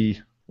can't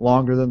be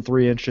longer than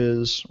 3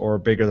 inches or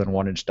bigger than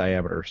 1 inch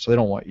diameter. So they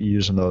don't want you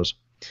using those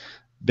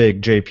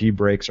big JP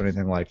brakes or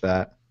anything like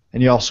that.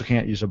 And you also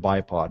can't use a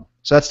bipod.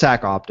 So that's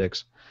tac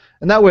optics.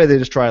 And that way they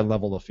just try and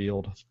level the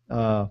field.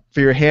 For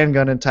your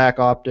handgun and tac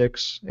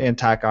optics and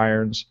tac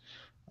irons,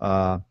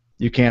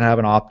 you can't have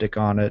an optic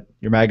on it.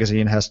 Your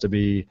magazine has to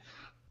be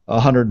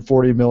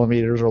 140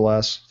 millimeters or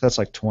less. That's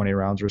like 20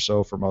 rounds or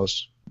so for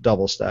most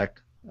double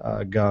stack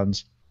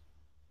guns.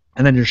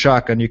 And then your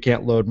shotgun, you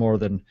can't load more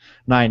than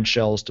 9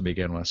 shells to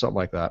begin with, something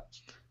like that.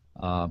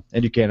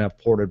 And you can't have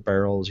ported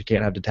barrels. You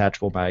can't have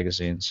detachable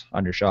magazines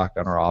on your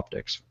shotgun or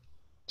optics.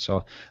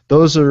 So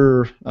those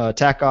are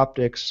tac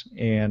optics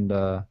and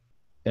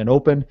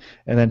open.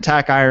 And then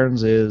tac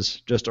irons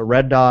is just a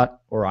red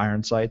dot or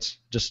iron sights,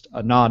 just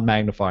a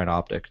non-magnifying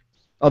optic.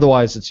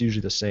 Otherwise, it's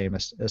usually the same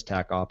as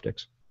tac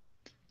optics.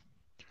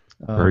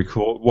 Very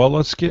cool. Well,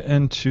 let's get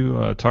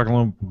into talking a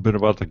little bit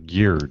about the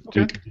gear.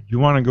 Okay. Did you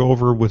want to go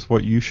over with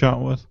what you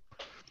shot with?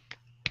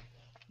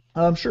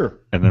 Sure.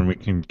 And then we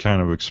can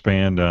kind of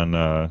expand on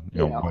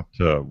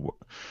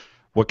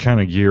what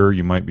kind of gear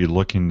you might be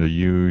looking to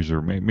use,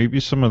 or maybe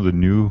some of the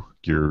new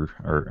gear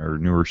or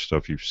newer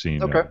stuff you've seen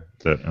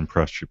that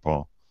impressed you,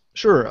 Paul.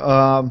 Sure.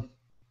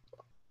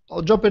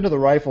 I'll jump into the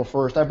rifle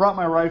first. I brought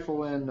my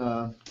rifle in.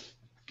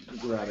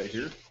 Grab it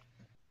here.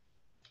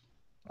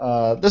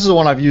 This is the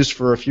one I've used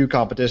for a few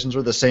competitions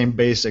with the same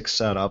basic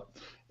setup,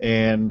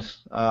 and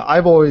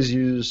I've always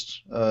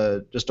used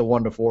just a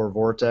 1-4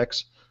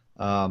 Vortex.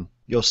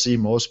 You'll see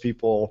most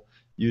people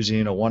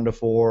using a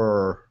 1-4,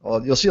 or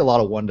you'll see a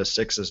lot of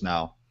 1-6s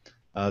now.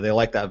 They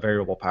like that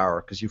variable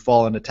power because you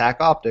fall into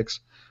tac optics,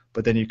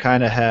 but then you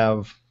kind of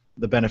have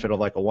the benefit of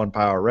like a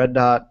 1-power red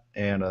dot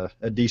and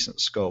a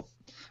decent scope.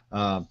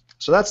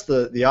 So that's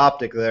the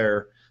optic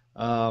there.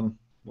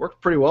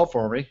 Worked pretty well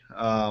for me.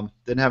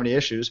 Didn't have any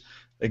issues.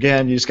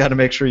 Again, you just got to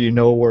make sure you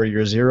know where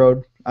you're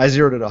zeroed. I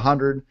zeroed at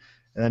 100,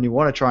 and then you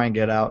want to try and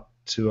get out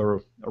to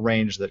a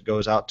range that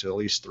goes out to at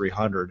least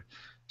 300,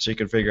 so you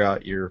can figure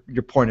out your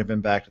point of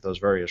impact at those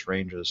various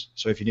ranges.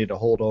 So if you need to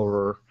hold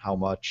over, how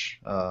much,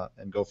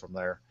 and go from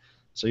there.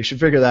 So you should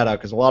figure that out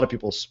because a lot of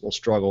people will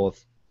struggle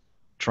with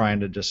trying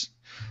to just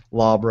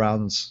lob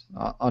rounds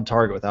on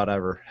target without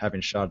ever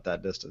having shot at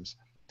that distance.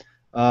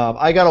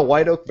 I got a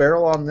white oak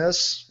barrel on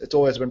this. It's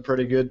always been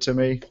pretty good to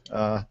me.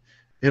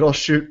 It'll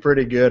shoot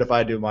pretty good if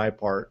I do my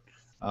part.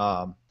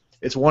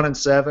 It's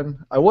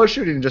 1-7. I was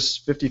shooting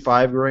just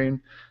 55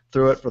 grain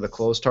through it for the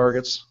close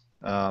targets,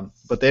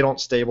 but they don't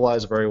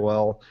stabilize very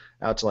well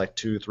out to like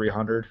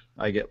 200-300.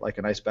 I get like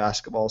a nice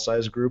basketball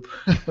size group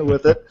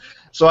with it.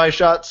 So I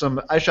shot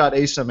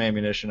ASIM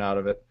ammunition out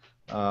of it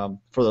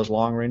for those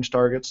long range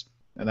targets,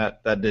 and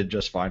that did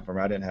just fine for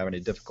me. I didn't have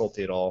any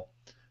difficulty at all.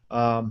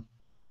 And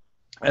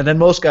then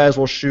most guys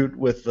will shoot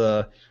with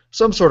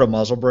some sort of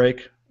muzzle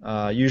brake.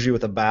 Usually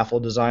with a baffle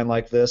design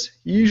like this.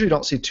 You usually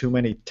don't see too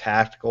many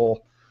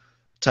tactical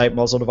type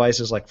muzzle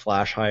devices like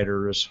flash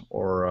hiders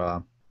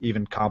or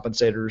even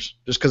compensators,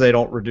 just because they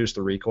don't reduce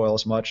the recoil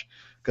as much.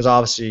 Because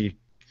obviously,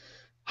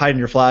 hiding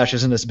your flash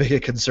isn't as big a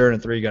concern in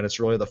 3-gun. It's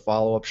really the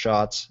follow-up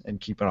shots and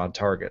keeping on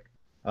target.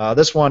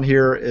 This one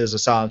here is a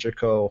Silencer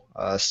Co.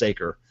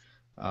 Saker.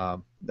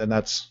 And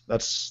that's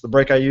the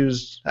brake I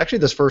used actually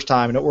this first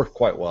time, and it worked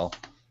quite well.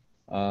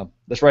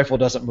 This rifle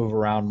doesn't move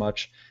around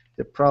much.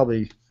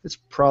 It's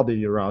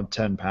probably around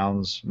 10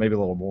 pounds, maybe a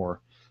little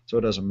more, so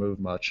it doesn't move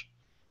much.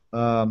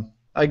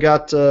 I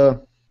got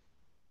a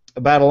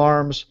Battle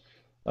Arms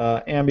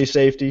ambi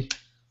safety,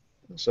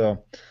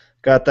 so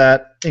got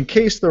that in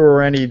case there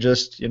were any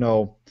just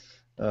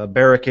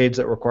barricades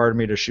that required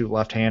me to shoot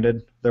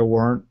left-handed. There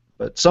weren't,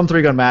 but some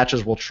 3-gun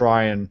matches will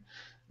try and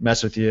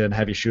mess with you and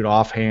have you shoot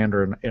offhand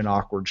or in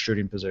awkward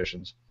shooting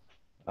positions.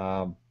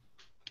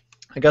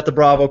 I got the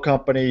Bravo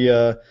Company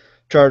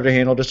charger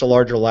handle, just a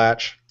larger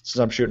latch since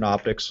I'm shooting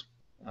optics.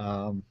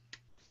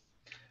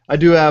 I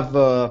do have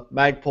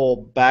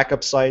Magpul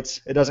backup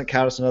sights. It doesn't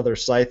count as another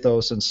sight though,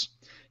 since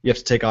you have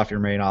to take off your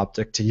main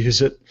optic to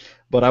use it.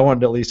 But I wanted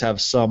to at least have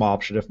some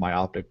option if my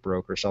optic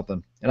broke or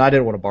something, and I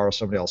didn't want to borrow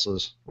somebody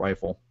else's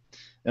rifle.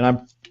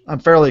 And I'm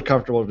fairly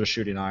comfortable just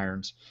shooting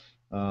irons.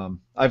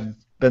 I've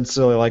been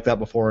silly like that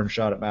before and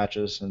shot at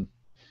matches, and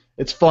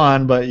it's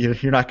fun, but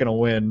you're not going to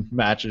win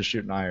matches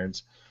shooting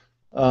irons.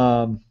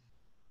 And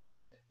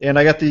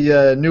I got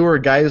the newer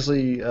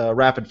Geisley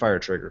rapid fire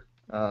trigger,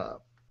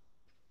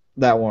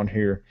 that one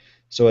here.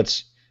 So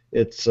it's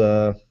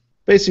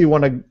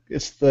basically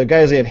it's the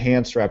Geisley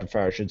enhanced rapid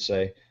fire, I should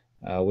say,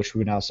 which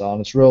we now sell.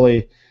 And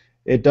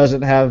it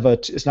doesn't have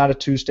it's not a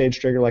 2-stage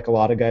trigger like a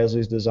lot of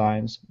Geisley's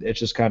designs. It's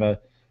just kind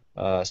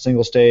of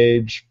single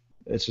stage.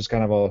 It's just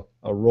kind of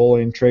a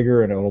rolling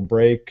trigger, and it'll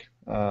break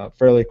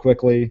fairly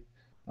quickly,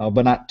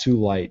 but not too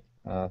light.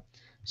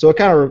 So it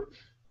kind of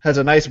has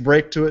a nice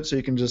break to it, so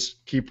you can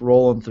just keep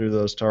rolling through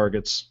those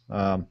targets.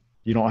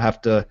 You don't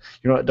have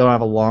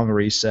a long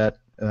reset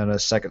and then a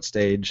second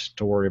stage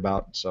to worry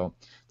about. So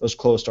those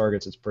close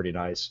targets, it's pretty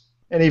nice,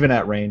 and even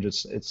at range,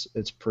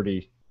 it's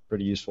pretty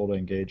useful to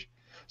engage.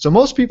 So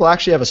most people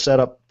actually have a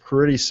setup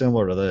pretty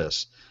similar to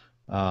this,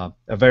 a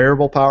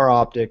variable power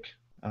optic.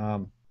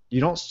 You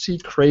don't see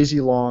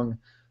crazy long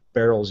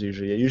barrels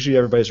usually. Usually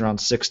everybody's around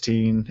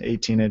 16,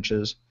 18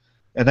 inches.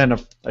 And then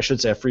I should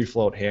say a free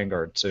float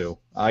handguard too.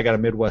 I got a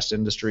Midwest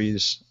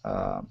Industries,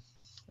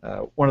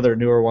 one of their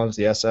newer ones,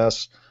 the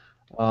SS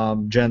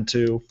Gen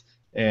 2,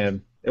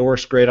 and it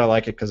works great. I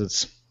like it because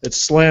it's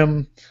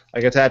slim. I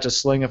can attach a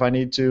sling if I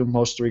need to.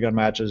 Most 3-gun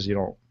matches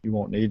you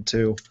won't need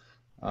to.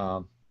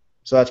 So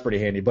that's pretty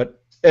handy.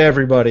 But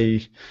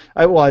everybody,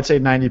 I'd say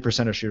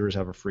 90% of shooters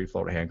have a free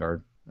float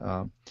handguard.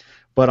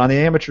 But on the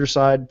amateur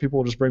side, people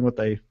will just bring what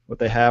they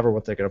have or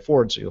what they can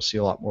afford. So you'll see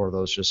a lot more of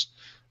those just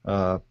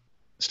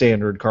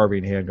standard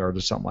carbine handguards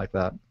or something like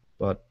that.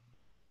 But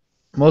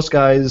most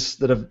guys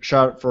that have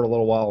shot it for a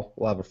little while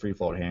will have a free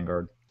float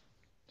handguard.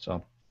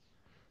 So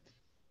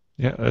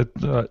yeah,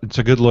 it's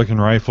a good looking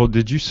rifle.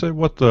 Did you say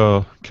what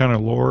the kind of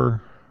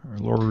lower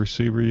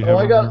receiver you have?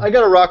 I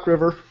got a Rock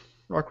River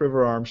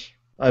Arms.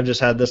 I've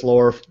just had this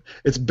lower.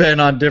 It's been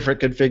on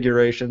different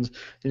configurations,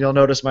 and you'll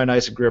notice my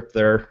nice grip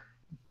there.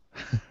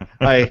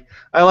 I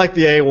like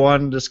the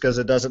A1 just because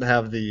it doesn't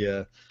have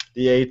the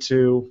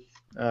A2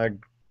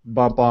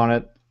 bump on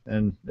it,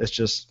 and it's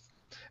just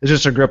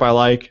a grip I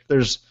like.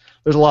 There's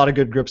a lot of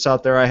good grips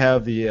out there. I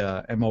have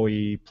the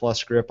MOE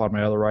Plus grip on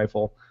my other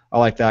rifle. I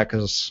like that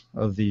because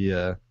of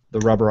the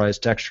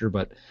rubberized texture,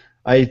 but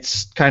I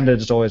kind of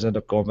just always end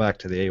up going back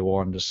to the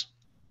A1 just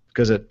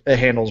because it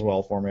handles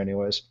well for me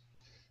anyways.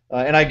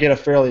 And I get a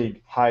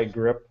fairly high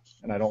grip,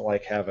 and I don't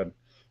like having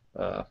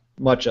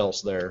much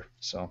else there,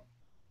 so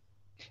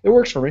it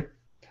works for me.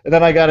 And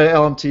then I got an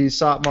LMT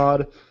SOT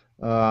mod,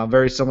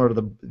 very similar to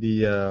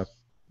the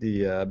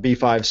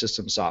B5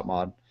 system SOT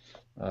mod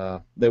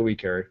that we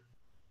carry.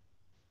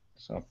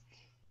 So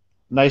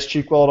nice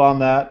cheek weld on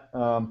that.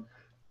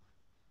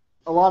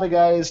 A lot of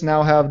guys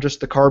now have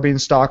just the carbine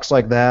stocks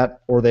like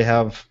that, or they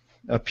have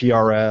a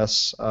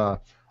PRS.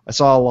 I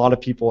saw a lot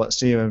of people at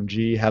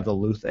CMMG have the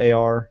Luth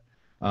AR,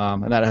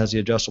 and that has the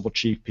adjustable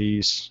cheek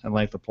piece and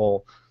length of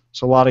pull.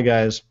 So a lot of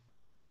guys,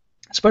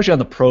 especially on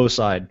the pro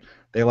side,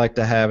 they like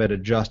to have it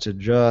adjusted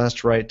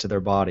just right to their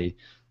body,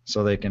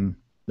 so they can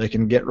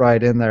get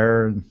right in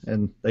there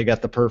and they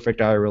got the perfect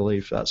eye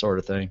relief, that sort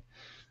of thing.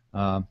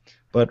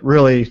 But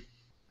really,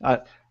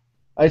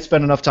 I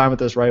spend enough time with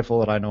this rifle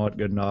that I know it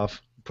good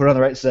enough. Put it on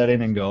the right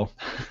setting and go.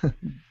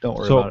 Don't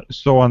worry about it.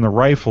 So on the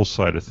rifle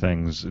side of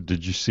things,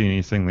 did you see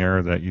anything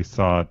there that you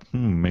thought,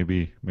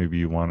 maybe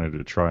you wanted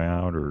to try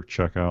out or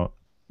check out?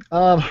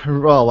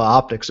 Well,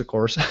 optics, of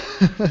course.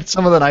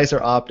 Some of the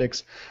nicer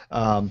optics.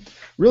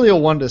 Really, a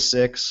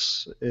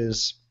 1-6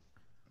 is.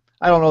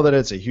 I don't know that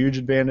it's a huge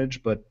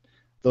advantage, but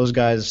those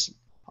guys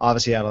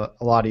obviously had a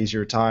lot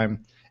easier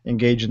time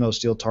engaging those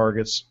steel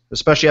targets,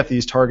 especially after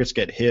these targets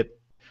get hit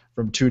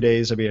from 2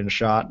 days of being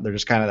shot. They're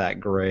just kind of that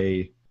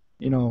gray,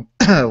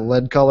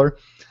 lead color.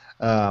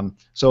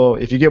 So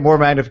if you get more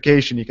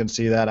magnification, you can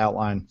see that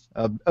outline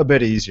a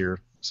bit easier.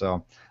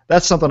 So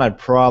that's something I'd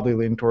probably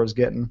lean towards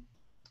getting.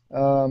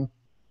 Um,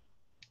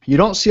 you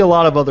don't see a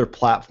lot of other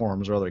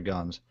platforms or other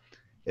guns.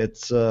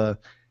 It's a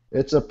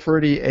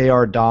pretty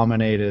AR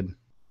dominated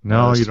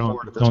No, you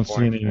sport at this don't see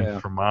point. any Yeah.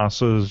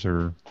 FAMASas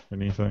or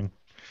anything.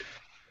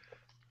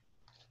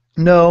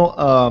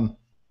 No,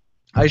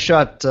 I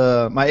shot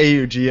my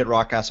AUG at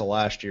RockCastle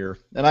last year,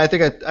 and I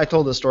think I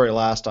told this story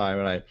last time,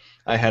 and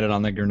I had it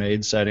on the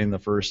grenade setting the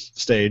first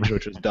stage,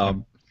 which was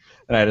dumb,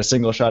 and I had a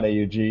single shot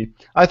AUG.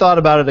 I thought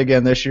about it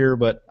again this year,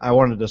 but I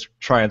wanted to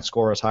try and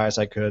score as high as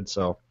I could,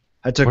 so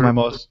I took my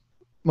What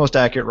most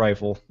accurate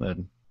rifle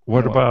and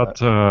what went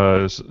with about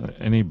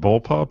any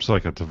bullpups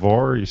like a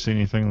Tavor? You see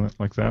anything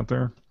like that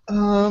there?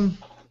 that.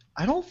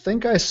 I don't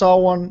think I saw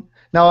one.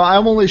 Now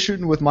I'm only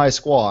shooting with my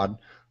squad,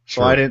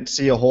 so I Sure. didn't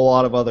see a whole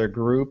lot of other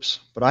groups,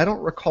 but I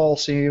don't recall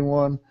seeing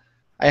one.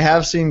 I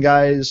have seen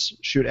guys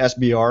shoot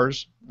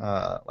SBRs,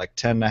 like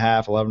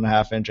 10.5,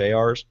 11.5 inch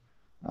ARs,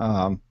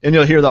 and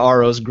you'll hear the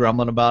ROs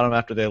grumbling about them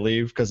after they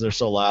leave because they're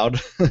so loud.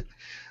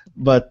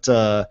 But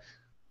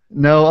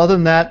no, other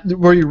than that,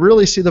 where you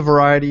really see the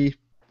variety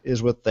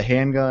is with the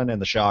handgun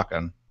and the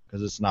shotgun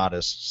because it's not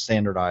as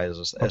standardized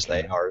as the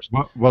Okay. ARs.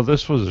 Well,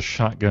 this was a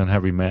shotgun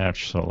heavy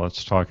match, so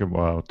let's talk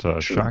about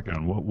Sure,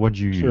 shotgun. What'd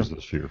you sure. use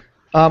this year?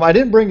 I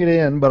didn't bring it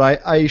in, but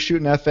I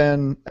shoot an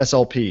FN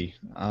SLP,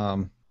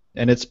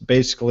 and it's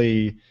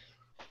basically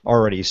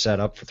already set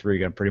up for 3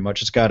 gun pretty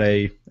much. It's got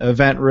a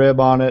vent rib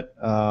on it.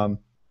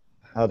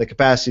 The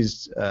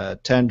capacity's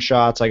 10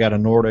 shots. I got a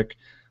Nordic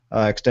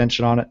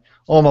extension on it.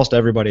 Almost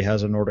everybody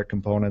has a Nordic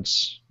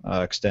components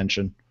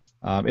extension.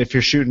 If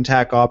you're shooting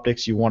TAC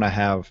optics, you want to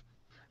have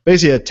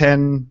basically a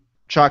 10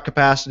 shot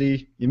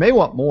capacity. You may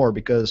want more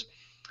because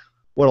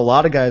what a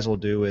lot of guys will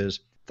do is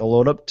they'll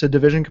load up to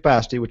division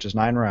capacity, which is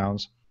 9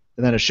 rounds,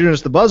 and then as soon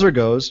as the buzzer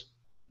goes,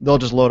 they'll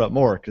just load up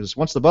more because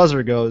once the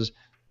buzzer goes,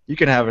 you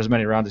can have as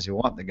many rounds as you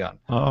want in the gun.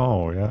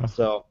 Oh, yeah.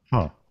 So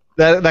Huh.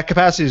 that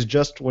capacity is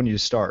just when you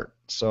start.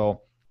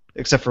 So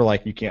except for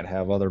like you can't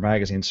have other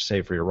magazines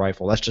say for your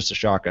rifle. That's just a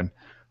shotgun.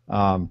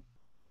 Um,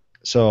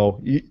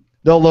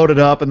 they'll load it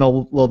up and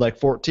they'll load like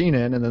 14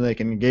 in, and then they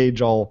can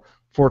engage all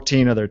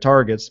 14 of their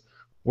targets.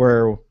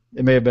 Where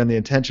it may have been the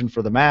intention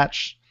for the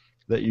match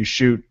that you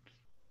shoot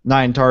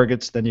 9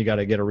 targets, then you got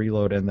to get a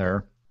reload in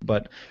there.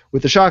 But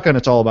with the shotgun,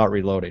 it's all about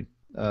reloading.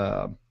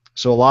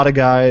 So a lot of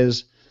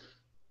guys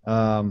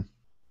will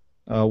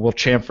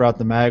chamfer out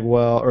the mag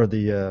well or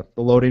the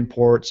loading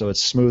port so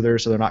it's smoother,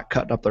 so they're not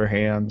cutting up their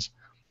hands,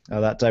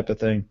 that type of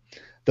thing.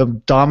 The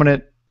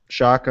dominant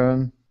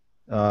shotgun,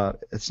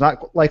 it's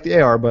not like the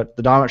AR, but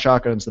the dominant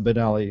shotgun is the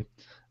Benelli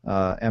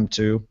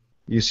M2.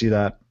 You see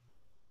that.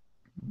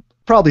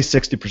 Probably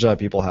 60% of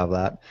people have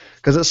that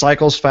because it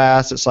cycles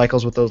fast. It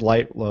cycles with those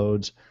light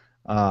loads.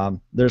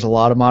 There's a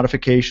lot of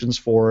modifications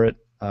for it.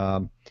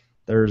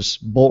 There's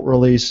bolt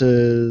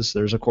releases.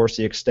 There's, of course,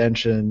 the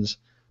extensions.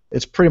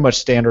 It's pretty much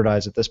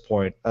standardized at this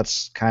point.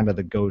 That's kind of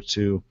the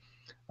go-to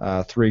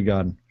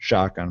 3-gun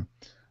shotgun.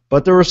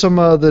 But there were some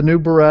of the new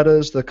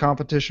Berettas, the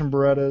competition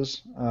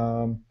Berettas.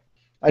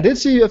 I did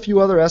see a few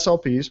other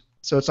SLPs,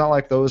 so it's not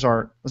like those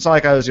aren't. It's not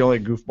like I was the only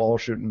goofball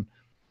shooting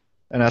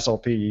an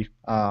SLP.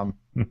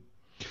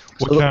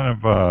 What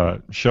kind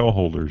of shell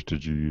holders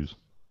did you use?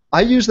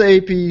 I use the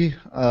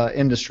AP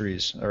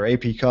Industries or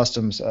AP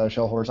Customs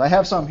shell holders. I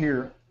have some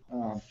here.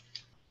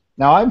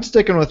 Now I'm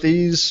sticking with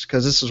these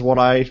because this is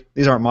what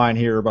these aren't mine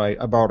here,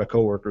 but I borrowed a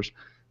coworker's.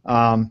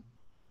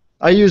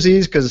 I use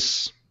these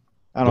because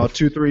I don't know,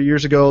 2-3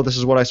 years ago, this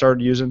is what I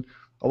started using.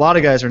 A lot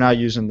of guys are now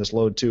using this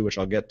load too, which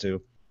I'll get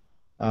to.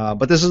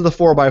 But this is the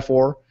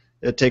 4x4.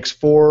 It takes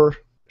 4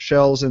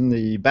 shells in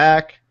the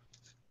back.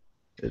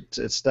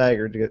 It's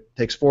staggered. It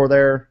takes 4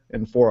 there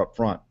and 4 up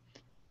front.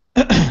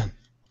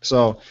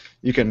 So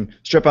you can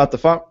strip out the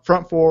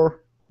front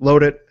 4,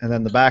 load it, and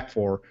then the back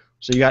 4.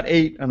 So you got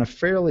 8 on a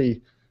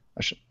fairly.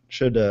 I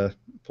should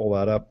pull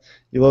that up.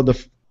 You load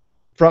the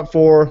front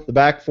 4, the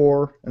back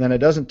 4, and then it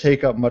doesn't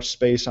take up much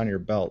space on your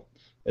belt.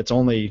 It's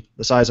only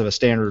the size of a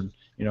standard,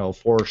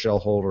 4 shell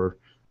holder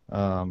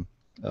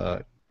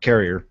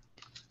carrier.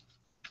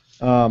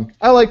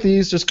 I like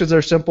these just because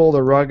they're simple,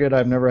 they're rugged.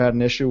 I've never had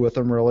an issue with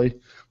them really.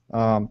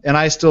 And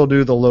I still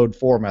do the load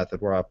 4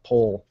 method where I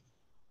pull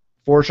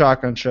 4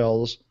 shotgun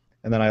shells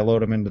and then I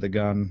load them into the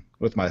gun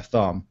with my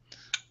thumb.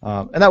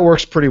 And that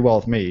works pretty well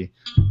with me.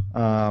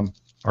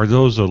 Are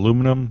those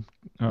aluminum?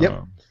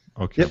 Yep.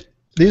 Okay. Yep.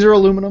 These are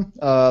aluminum.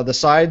 The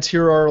sides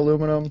here are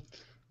aluminum.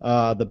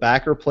 The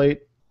backer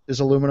plate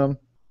is aluminum.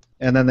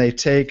 And then they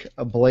take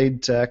a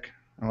Blade Tech.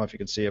 I don't know if you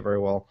can see it very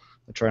well.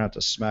 I try not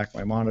to smack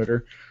my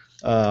monitor.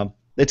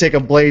 They take a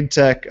Blade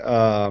Tech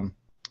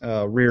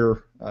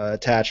rear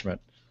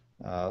attachment.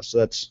 So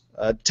that's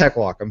a Tech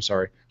Lock. I'm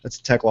sorry. That's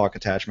a Tech Lock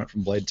attachment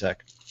from Blade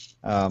Tech.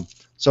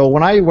 So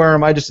when I wear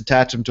them, I just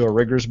attach them to a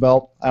rigger's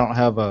belt. I don't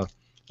have a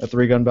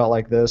 3-gun belt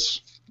like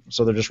this,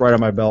 so they're just right on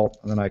my belt,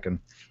 and then I can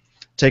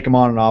take them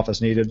on and off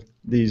as needed.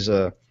 These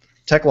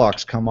Tech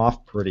Locks come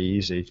off pretty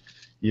easy.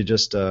 You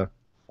just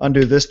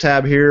undo this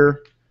tab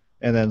here,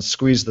 and then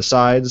squeeze the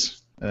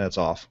sides, and it's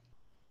off.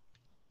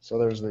 So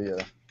there's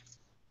the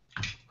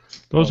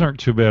Those aren't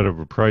too bad of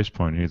a price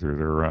point either.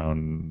 They're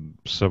around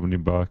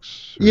 $70 or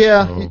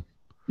Yeah, so.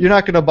 you're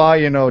not going to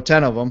buy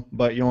 10 of them,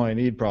 but you only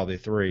need probably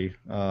three,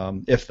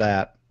 if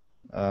that.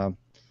 Um,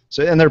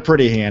 and they're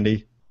pretty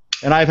handy.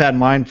 And I've had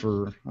mine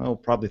for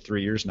probably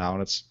 3 years now,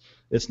 and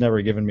it's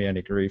never given me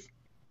any grief.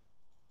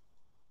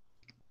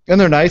 And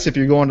they're nice if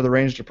you go into the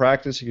range to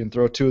practice. You can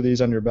throw two of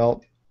these on your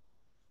belt.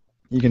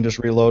 You can just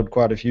reload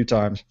quite a few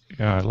times.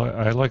 Yeah,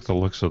 I like the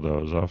looks of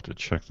those. I'll have to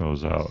check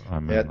those out.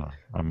 Yeah.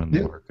 I'm in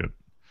the market.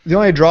 The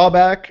only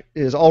drawback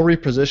is I'll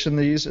reposition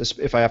these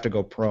if I have to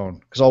go prone,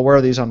 because I'll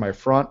wear these on my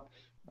front.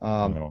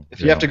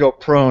 If you have to go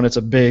prone, it's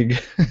a big,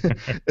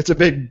 it's a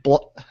big,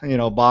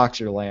 box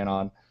you're laying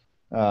on.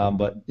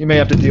 But you may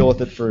have to deal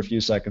with it for a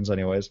few seconds,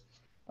 anyways.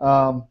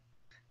 And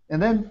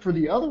then for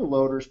the other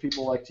loaders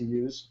people like to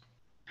use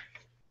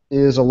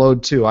is a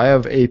load 2. I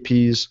have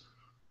AP's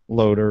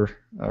loader,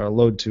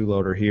 load 2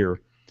 loader here,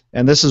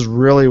 and this is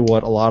really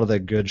what a lot of the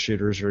good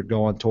shooters are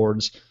going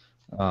towards,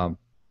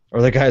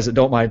 or the guys that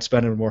don't mind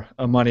spending more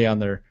money on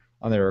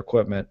their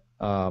equipment.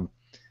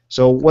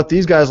 So what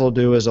these guys will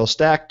do is they'll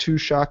stack 2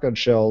 shotgun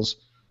shells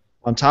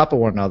on top of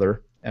one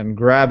another and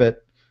grab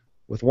it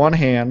with one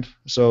hand.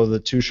 So the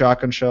 2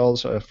 shotgun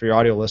shells, for your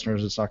audio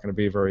listeners, it's not going to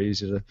be very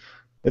easy to,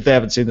 if they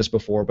haven't seen this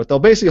before, but they'll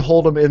basically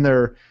hold them in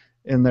their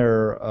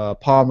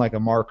palm like a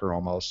marker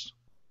almost.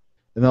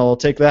 And they'll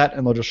take that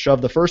and they'll just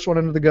shove the first one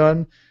into the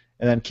gun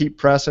and then keep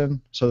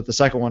pressing so that the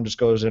second one just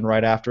goes in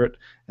right after it,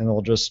 and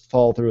they'll just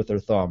follow through with their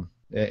thumb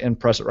and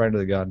press it right into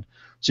the gun.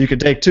 So you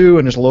could take 2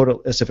 and just load it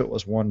as if it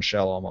was one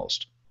shell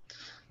almost.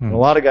 And a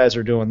lot of guys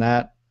are doing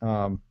that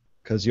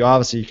because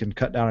you can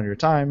cut down on your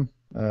time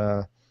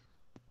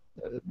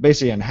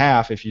basically in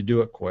half if you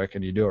do it quick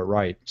and you do it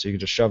right. So you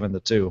can just shove in the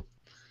 2.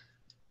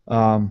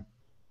 And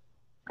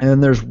then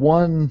there's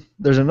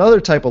another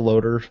type of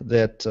loader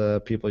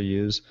that people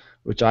use,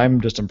 which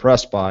I'm just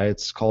impressed by.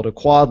 It's called a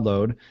quad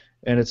load,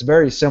 and it's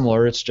very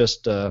similar. It's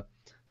just 2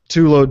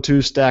 load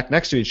 2 stacked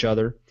next to each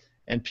other,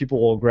 and people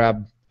will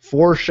grab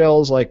 4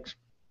 shells like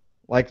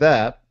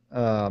that,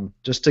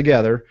 just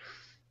together,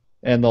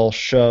 and they'll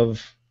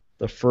shove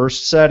the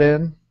first set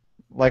in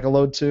like a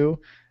load 2,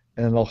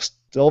 and they'll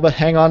still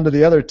hang on to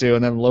the other 2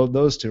 and then load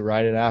those 2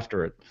 right in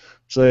after it.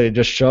 So they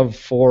just shove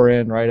 4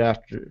 in right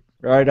after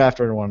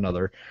one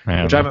another,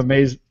 Man, which I'm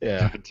amazed.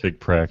 Yeah, take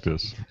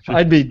practice.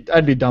 I'd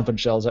be dumping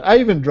shells. I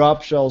even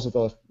drop shells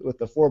with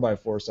the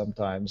 4x4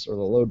 sometimes, or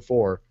the load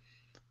 4.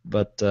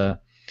 But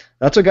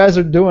that's what guys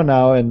are doing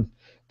now, and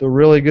the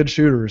really good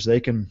shooters,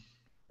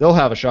 they'll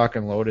have a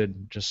shotgun loaded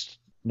in just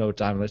no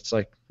time. It's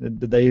like,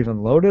 did they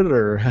even load it,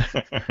 or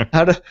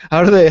how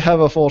do they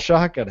have a full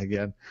shotgun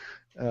again?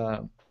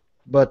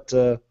 But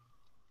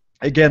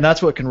again,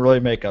 that's what can really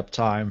make up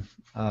time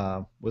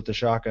with the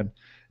shotgun.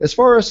 As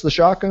far as the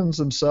shotguns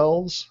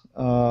themselves,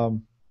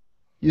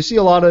 you see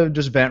a lot of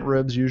just vent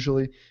ribs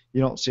usually. You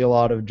don't see a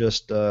lot of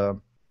just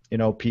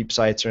peep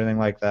sights or anything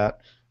like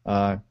that,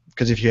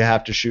 because if you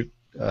have to shoot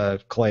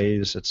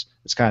clays,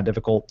 it's kind of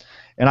difficult.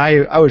 And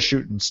I was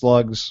shooting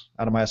slugs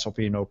out of my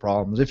SLP, no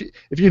problems.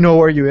 If you know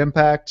where you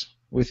impact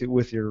with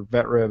your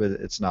vent rib,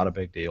 it's not a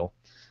big deal.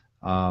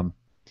 And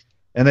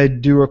they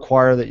do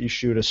require that you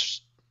shoot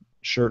a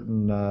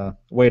certain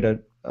weight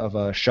of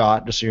a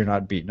shot, just so you're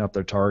not beating up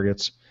their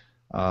targets.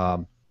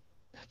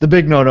 The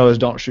big no-no is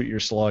don't shoot your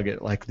slug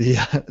at like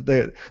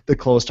the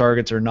close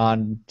targets or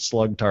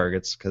non-slug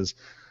targets, because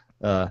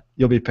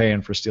you'll be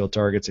paying for steel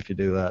targets if you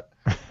do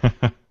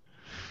that.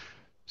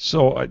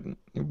 So,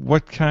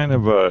 what kind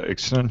of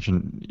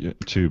extension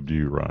tube do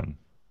you run?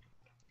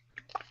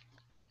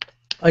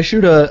 I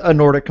shoot a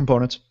Nordic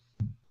Components.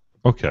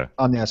 Okay.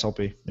 On the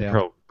SLP. Yeah.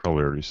 You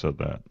probably already said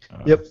that.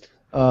 Yep.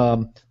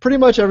 Pretty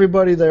much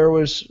everybody there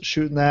was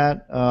shooting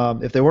that.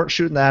 If they weren't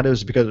shooting that, it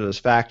was because it was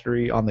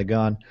factory on the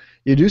gun.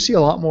 You do see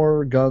a lot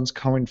more guns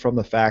coming from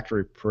the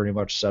factory pretty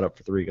much set up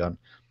for 3-gun.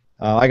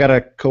 I got a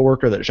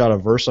coworker that shot a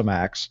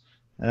Versamax,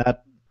 and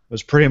that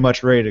was pretty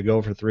much ready to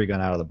go for 3-gun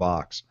out of the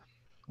box.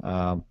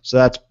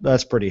 So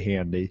that's pretty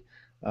handy.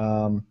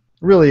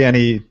 Really,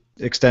 any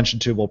extension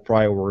tube will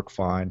probably work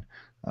fine.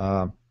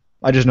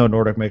 I just know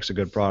Nordic makes a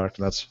good product,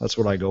 and that's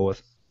what I go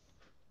with.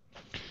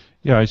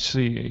 Yeah, I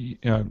see.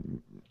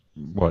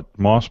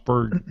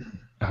 Mossberg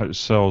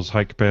sells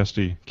high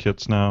capacity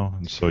kits now,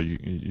 and so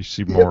you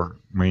see more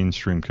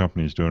mainstream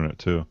companies doing it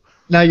too.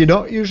 Now, you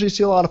don't usually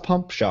see a lot of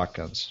pump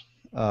shotguns.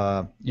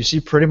 You see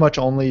pretty much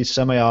only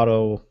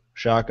semi-auto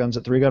shotguns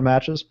at 3-gun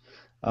matches.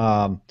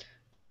 On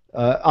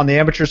the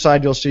amateur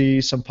side, you'll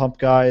see some pump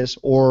guys,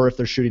 or if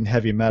they're shooting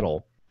heavy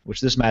metal, which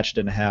this match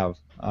didn't have.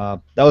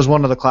 That was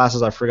one of the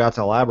classes I forgot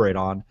to elaborate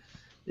on,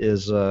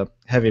 is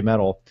heavy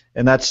metal,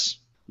 and that's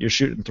you're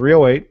shooting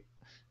 308.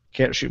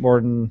 Can't shoot more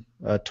than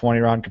a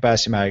 20-round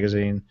capacity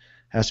magazine.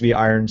 Has to be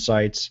iron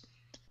sights.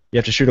 You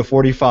have to shoot a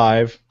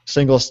 45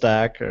 single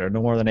stack, or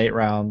no more than 8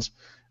 rounds.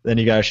 Then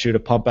you got to shoot a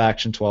pump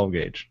action 12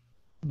 gauge.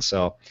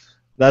 So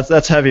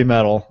that's heavy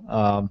metal.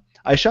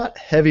 I shot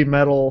heavy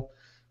metal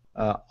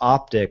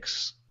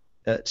optics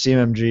at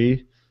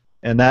CMMG,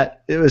 and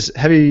it's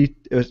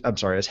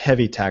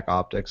heavy tack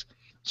optics.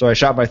 So I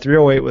shot my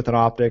 308 with an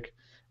optic,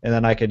 and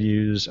then I could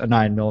use a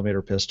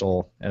 9mm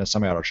pistol and a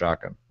semi-auto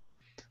shotgun.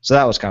 So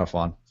that was kind of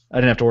fun. I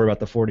didn't have to worry about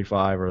the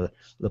 45 or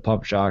the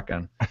pump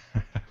shotgun.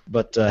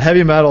 But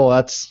heavy metal,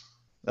 that's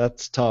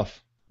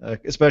tough,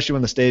 especially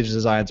when the stage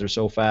designs are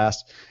so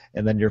fast,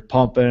 and then you're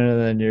pumping, and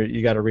then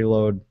you got to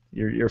reload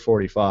your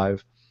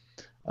 45.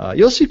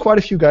 You'll see quite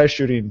a few guys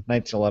shooting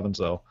 1911s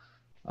though.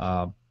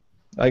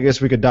 I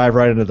guess we could dive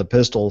right into the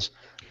pistols.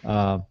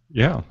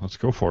 Yeah, let's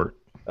go for it.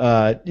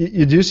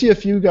 You do see a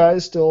few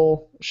guys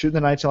still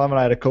shooting the 1911.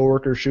 I had a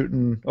coworker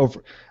shooting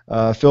over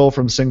Phil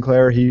from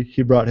Sinclair.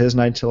 He brought his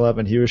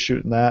 1911. He was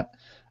shooting that.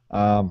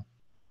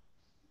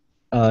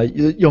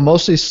 You'll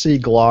mostly see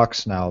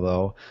Glocks now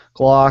though.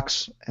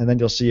 Glocks, and then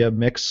you'll see a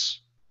mix.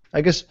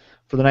 I guess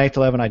for the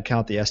 1911, I'd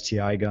count the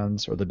STI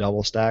guns or the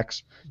double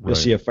stacks. You'll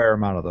see a fair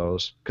amount of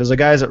those because the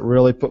guys that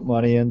really put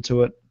money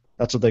into it,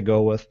 that's what they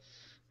go with.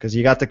 Because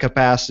you got the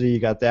capacity, you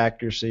got the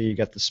accuracy, you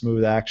got the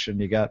smooth action,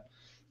 you got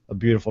a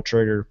beautiful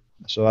trigger.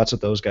 So that's what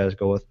those guys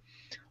go with.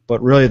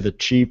 But really the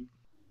cheap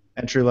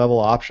entry-level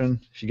option,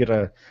 if you get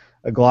a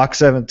Glock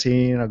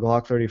 17, a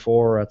Glock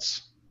 34,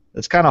 it's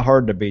kind of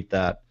hard to beat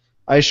that.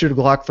 I shoot a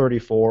Glock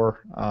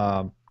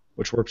 34,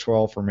 which works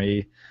well for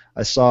me.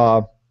 I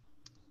saw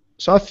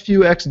a few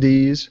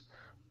XDs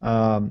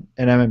and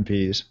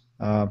MMPs.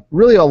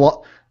 Really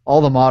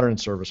all the modern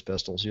service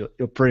pistols,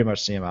 you'll pretty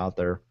much see them out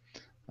there.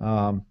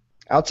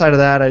 Outside of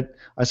that,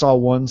 I saw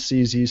one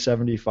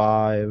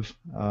CZ75.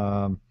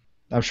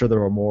 I'm sure there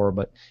were more,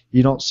 but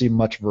you don't see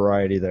much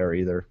variety there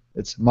either.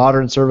 It's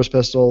modern service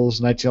pistols,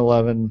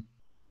 1911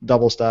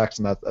 double stacks,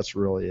 and that's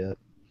really it.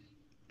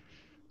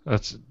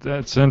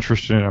 That's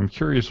interesting. I'm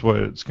curious what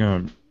it's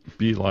going to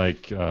be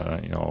like,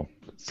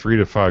 3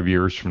 to 5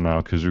 years from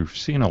now, because we've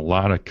seen a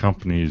lot of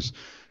companies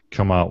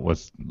come out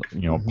with,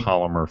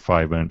 polymer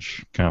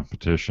 5-inch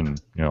competition,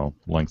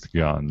 length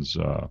guns.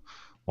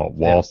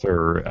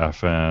 Walther,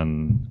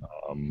 FN,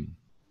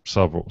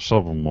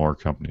 several more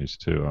companies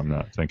too. I'm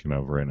not thinking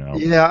of right now.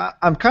 Yeah,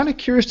 I'm kind of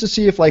curious to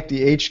see if like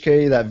the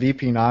HK, that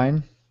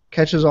VP9,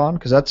 catches on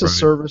because that's a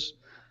service.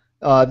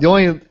 The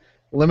only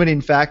limiting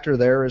factor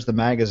there is the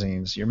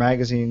magazines. Your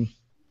magazine,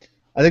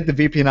 I think the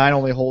VP9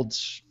 only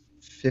holds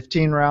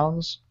 15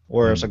 rounds,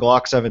 whereas a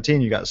Glock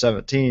 17 you got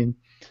 17,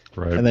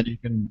 and then you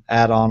can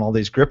add on all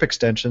these grip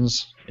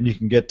extensions, and you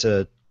can get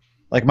to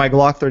like my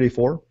Glock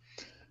 34.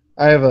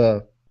 I have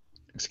a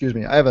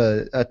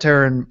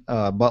Terran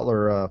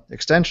Butler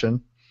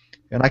extension,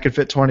 and I could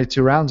fit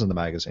 22 rounds in the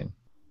magazine.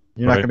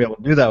 You're not going to be able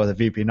to do that with a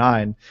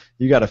VP9.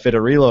 You got to fit a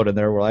reload in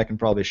there where I can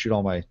probably shoot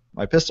all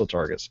my pistol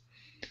targets.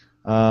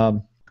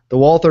 The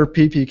Walther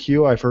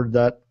PPQ, I've heard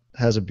that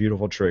has a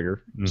beautiful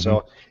trigger. Mm-hmm.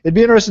 So it'd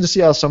be interesting to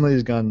see how some of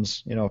these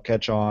guns,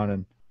 catch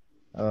on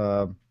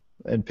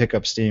and pick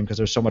up steam because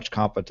there's so much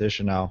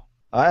competition now.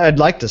 I'd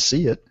like to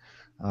see it.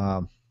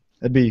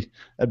 That'd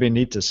be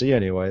neat to see,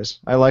 anyways.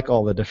 I like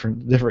all the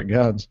different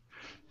guns.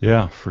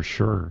 Yeah, for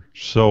sure.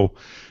 So,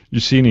 you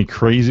see any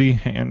crazy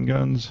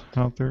handguns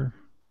out there?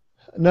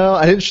 No,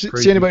 I didn't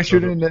see anybody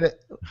shooting.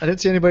 I didn't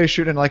see anybody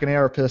shooting like an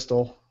AR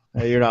pistol.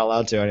 You're not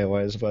allowed to,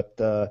 anyways. But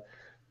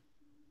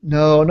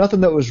no,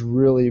 nothing that was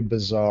really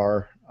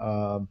bizarre.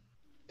 And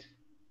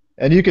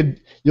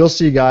you'll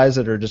see guys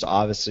that are just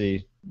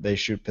obviously they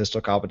shoot pistol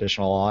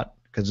competition a lot.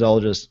 Because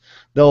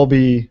they'll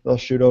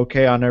shoot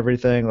okay on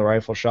everything, the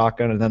rifle,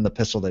 shotgun, and then the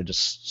pistol they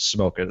just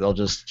smoke it. They'll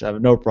just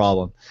have no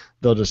problem.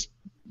 They'll just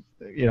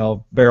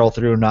barrel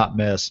through, not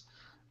miss.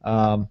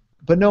 But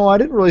no, I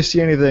didn't really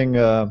see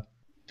anything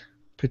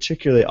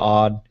particularly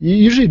odd. You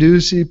usually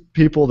do see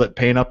people that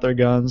paint up their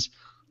guns,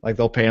 like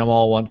they'll paint them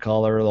all one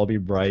color. They'll be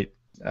bright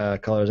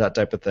colors, that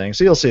type of thing.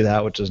 So you'll see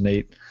that, which is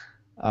neat.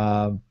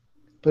 But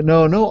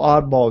no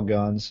oddball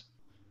guns.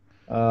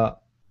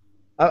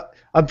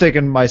 I'm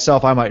thinking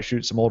myself, I might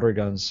shoot some older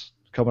guns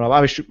coming up.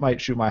 I might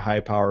shoot my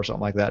high power or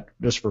something like that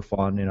just for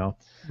fun,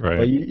 Right.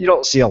 But you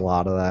don't see a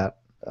lot of that.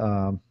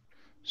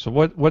 So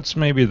what's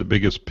maybe the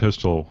biggest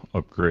pistol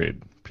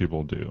upgrade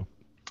people do?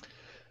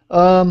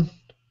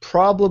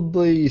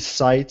 Probably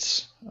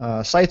sights.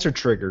 Sights or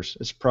triggers.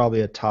 It's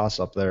probably a toss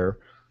up there.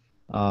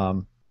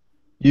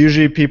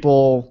 Usually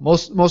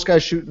most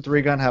guys shooting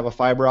 3-gun have a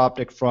fiber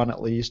optic front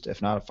at least,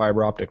 if not a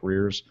fiber optic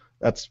rears.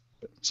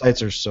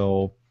 Sights are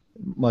so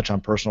much on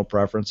personal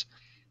preference.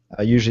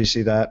 I usually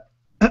see that.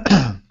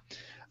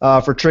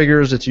 For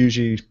triggers, it's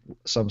usually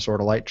some sort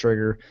of light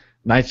trigger.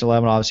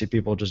 1911, obviously,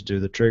 people just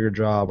do the trigger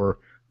job or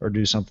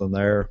do something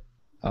there.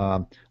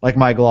 Like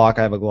my Glock,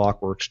 I have a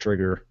Glockworks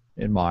trigger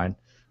in mine.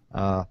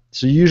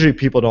 So usually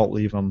people don't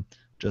leave them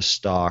just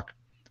stock.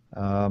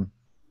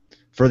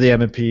 For the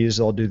M&Ps,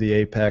 they'll do the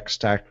Apex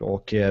Tactical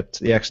Kit,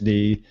 the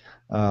XD,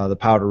 the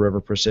Powder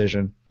River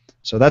Precision.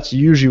 So that's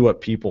usually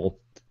what people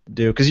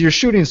do because you're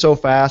shooting so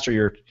fast,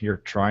 or you're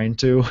trying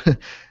to.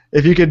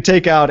 If you could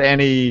take out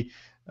any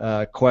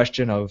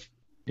question of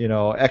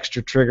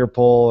extra trigger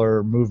pull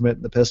or movement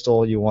in the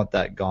pistol, you want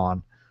that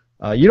gone.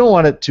 You don't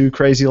want it too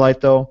crazy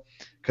light though,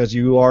 because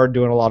you are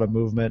doing a lot of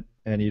movement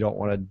and you don't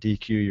want to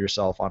DQ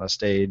yourself on a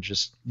stage.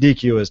 Just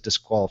DQ is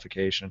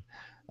disqualification.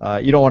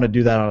 You don't want to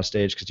do that on a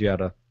stage because you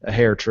had a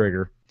hair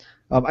trigger.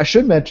 I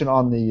should mention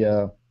on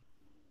the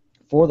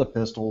for the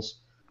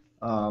pistols,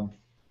 um,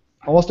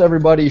 almost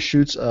everybody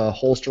shoots a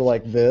holster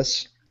like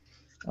this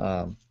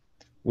um,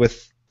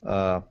 with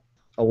a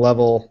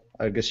level,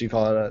 I guess you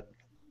call it a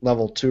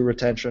level 2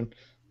 retention.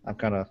 I'm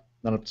kind of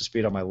not up to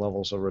speed on my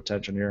levels of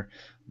retention here,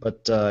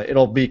 but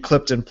it'll be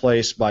clipped in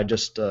place by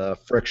just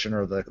friction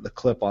or the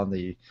clip on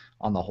the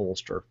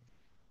holster.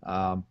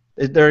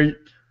 There,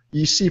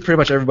 you see pretty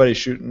much everybody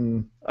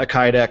shooting a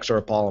Kydex or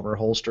a polymer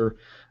holster.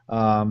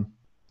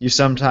 You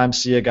sometimes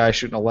see a guy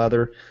shooting a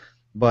leather,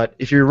 but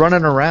if you're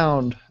running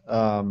around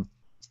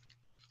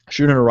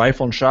shooting a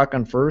rifle and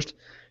shotgun first,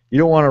 you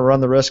don't want to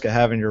run the risk of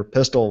having your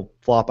pistol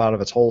flop out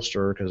of its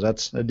holster because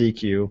that's a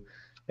DQ.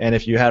 And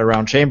if you had a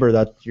round chamber,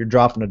 that you're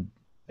dropping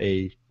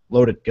a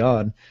loaded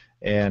gun,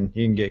 and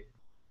you can get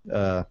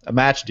a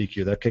match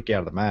DQ. That'll kick you out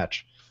of the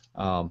match.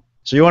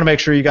 So you want to make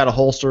sure you got a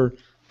holster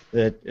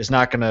that is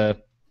not going to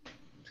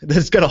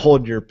that's going to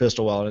hold your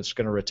pistol well and it's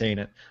going to retain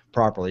it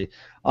properly.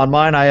 On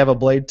mine, I have a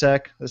Blade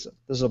Tech. This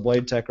is a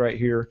Blade Tech right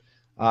here.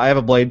 I have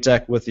a Blade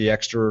Tech with the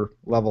extra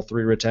level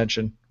 3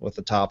 retention with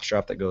the top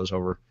strap that goes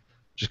over,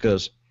 just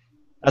because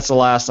that's the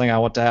last thing I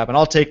want to happen.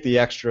 I'll take the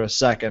extra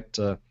second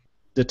to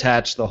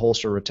detach the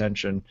holster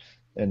retention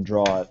and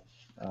draw it.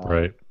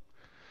 Right.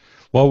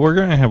 Well, we're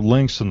going to have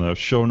links in the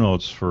show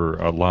notes for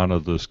a lot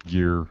of this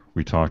gear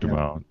we talked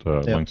about,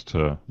 links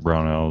to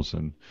Brownells,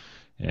 and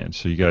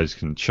so you guys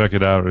can check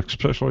it out,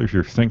 especially if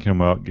you're thinking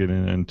about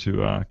getting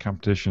into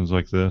competitions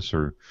like this,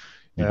 or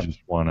you just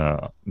want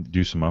to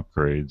do some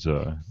upgrades.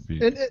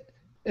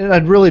 And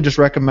I'd really just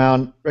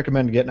recommend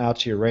getting out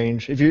to your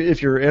range.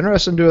 If you're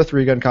interested in doing a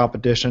 3-gun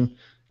competition,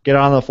 get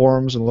on the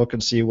forums and look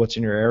and see what's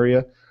in your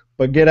area.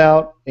 But get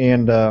out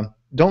and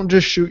don't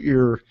just shoot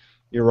your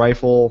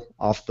rifle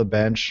off the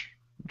bench.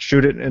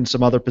 Shoot it in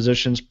some other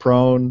positions,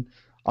 prone,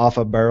 off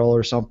a barrel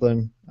or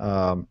something.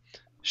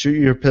 Shoot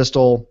your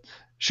pistol.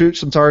 Shoot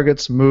some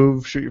targets.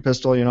 Move. Shoot your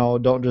pistol.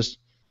 Don't just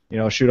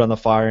shoot on the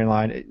firing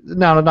line.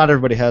 Now, not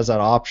everybody has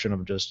that option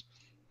of just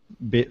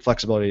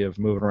flexibility of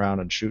moving around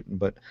and shooting,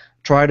 but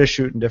try to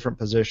shoot in different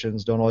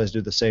positions. Don't always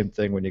do the same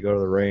thing when you go to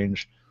the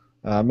range.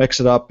 Mix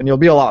it up, and you'll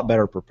be a lot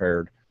better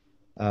prepared.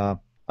 I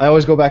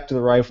always go back to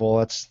the rifle.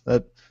 That's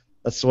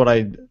what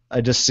I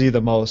just see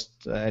the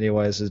most,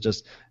 anyways, is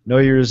just know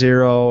your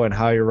zero and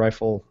how your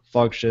rifle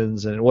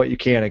functions and what you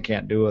can and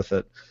can't do with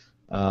it.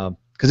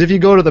 Because if you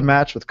go to the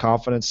match with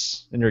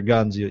confidence in your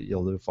guns,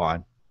 you'll do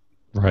fine.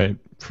 Right,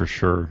 for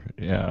sure.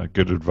 Yeah,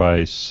 good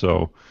advice.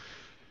 So,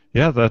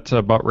 yeah, that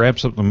about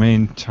wraps up the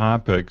main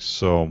topics.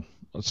 So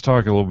let's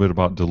talk a little bit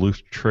about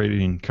Duluth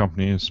Trading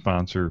Company, a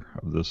sponsor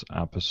of this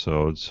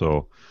episode.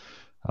 So,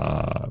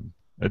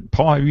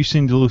 Paul, have you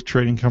seen Duluth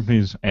Trading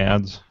Company's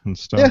ads and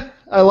stuff? Yeah,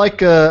 I like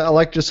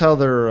just how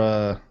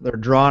they're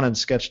drawn and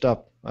sketched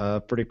up.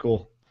 Pretty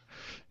cool.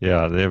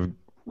 Yeah, they have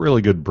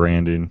really good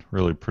branding,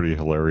 really pretty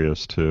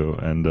hilarious too.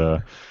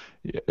 And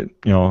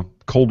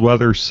cold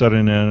weather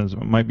setting in.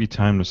 It might be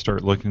time to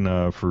start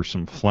looking for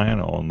some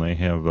flannel, and they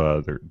have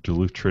their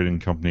Duluth Trading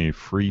Company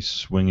free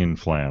swinging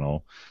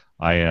flannel.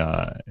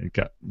 It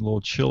got a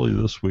little chilly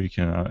this week,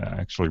 and I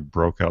actually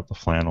broke out the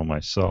flannel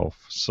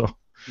myself. So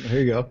there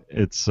you go.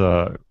 It's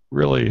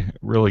really,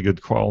 really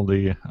good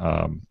quality.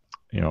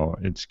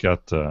 It's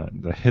got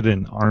the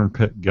hidden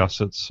armpit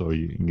gussets, so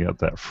you can get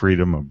that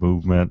freedom of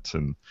movement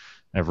and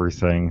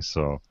everything.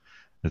 So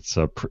it's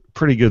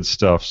pretty good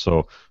stuff.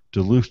 So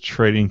Duluth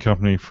Trading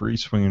Company free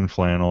swinging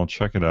flannel.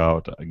 Check it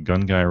out.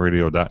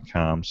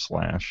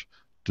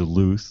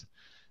 gunguyradio.com/Duluth.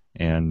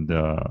 And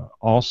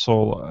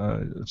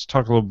also, let's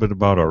talk a little bit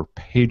about our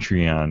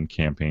Patreon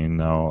campaign.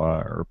 Now,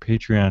 our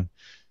Patreon,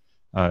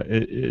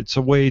 it's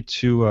a way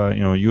to,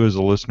 you as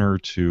a listener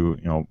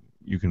to,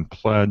 you can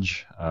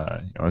pledge.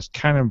 It's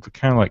kind of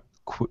like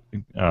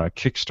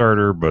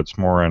Kickstarter, but it's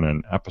more on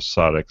an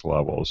episodic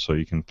level. So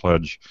you can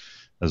pledge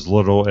as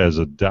little as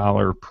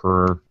 $1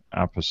 per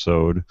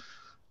episode,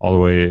 all the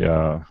way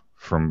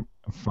from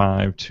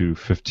 5 to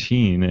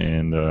 15.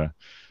 And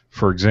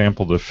for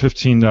example, the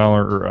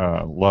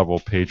 $15 level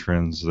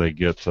patrons, they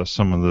get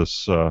some of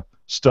this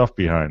stuff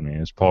behind me.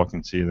 As Paul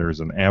can see, there's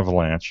an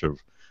avalanche of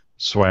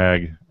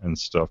swag and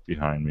stuff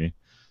behind me,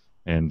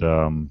 and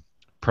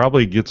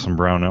probably get some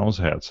Brownells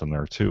hats in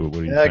there too. What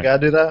do you think? I gotta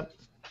do that.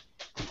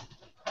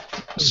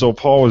 So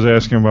Paul was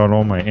asking about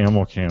all my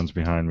ammo cans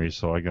behind me,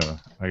 so I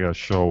gotta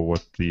show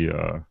what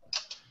the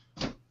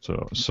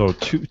so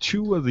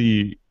two of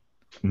the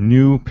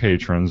new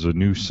patrons, the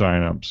new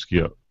signups,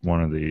 get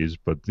one of these,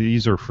 but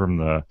these are from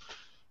the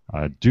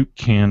Duke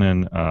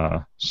Cannon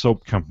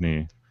soap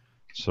company.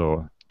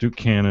 So Duke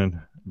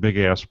Cannon, big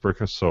ass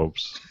brick of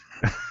soaps.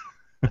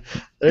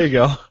 There you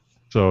go.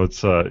 So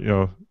it's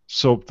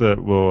soap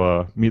that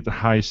will meet the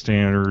high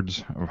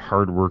standards of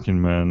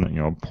hardworking men.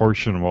 A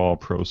portion of all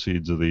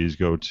proceeds of these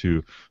go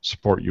to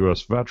support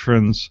U.S.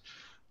 veterans.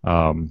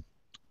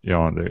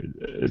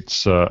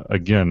 It's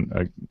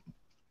again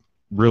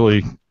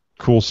really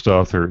cool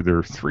stuff.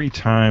 They're 3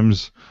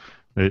 times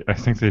I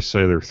think they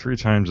say they're 3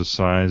 times the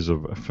size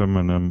of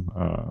feminine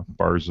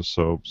bars of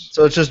soaps.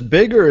 So it's just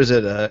big, or is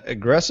it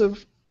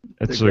aggressive?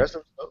 It's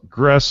Aggressive soap?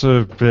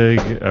 aggressive, big,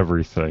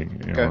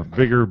 everything. Okay.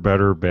 Bigger,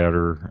 better,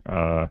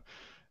 better.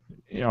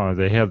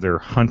 They have their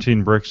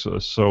hunting bricks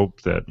of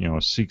soap that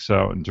seeks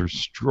out and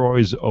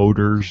destroys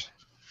odors.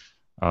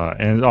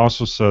 And it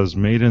also says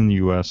made in the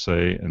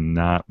USA and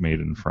not made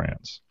in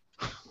France.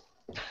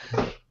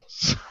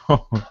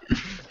 So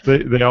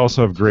they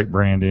also have great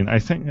branding. I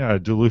think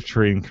Duluth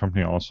Trading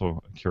Company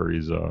also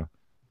carries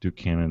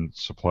Buchanan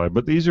Supply,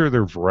 but these are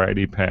their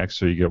variety packs.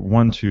 So you get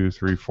 1, 2,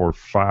 3, 4,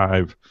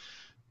 5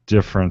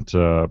 different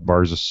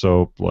bars of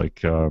soap,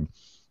 like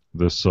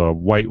this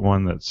white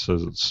one that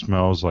says it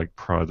smells like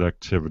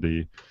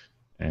productivity.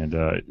 And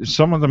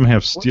some of them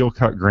have steel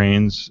cut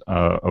grains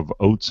of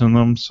oats in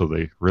them, so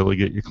they really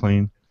get you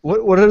clean.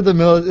 What are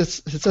the it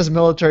says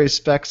military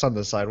specs on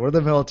the side. What are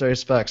the military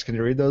specs? Can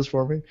you read those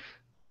for me?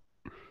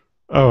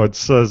 Oh, it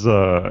says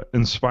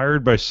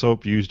inspired by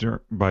soap used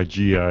by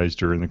GIs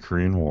during the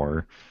Korean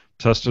War,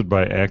 tested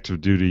by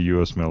active duty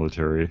U.S.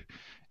 military,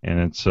 and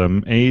it's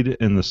made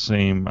in the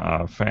same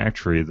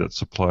factory that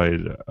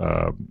supplied,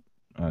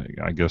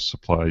 I guess,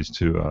 supplies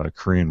to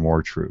Korean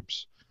War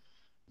troops.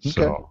 Okay.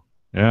 So,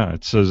 yeah,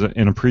 it says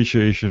in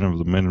appreciation of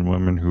the men and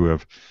women who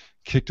have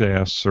kicked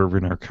ass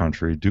serving our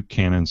country, Duke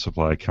Cannon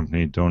Supply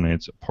Company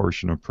donates a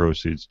portion of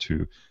proceeds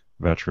to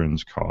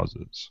veterans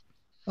causes.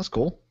 That's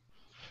cool.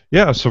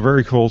 Yeah, so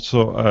very cool.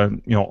 So,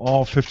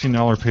 all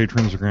 $15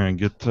 patrons are going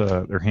to get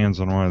their hands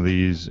on one of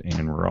these,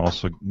 and we're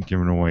also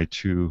giving away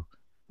two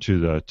to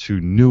the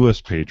 2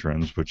 newest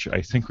patrons, which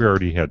I think we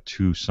already had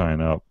 2 sign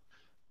up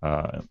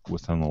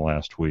within the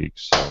last week.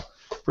 So,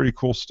 pretty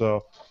cool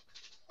stuff.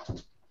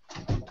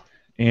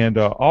 And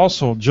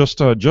also,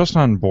 just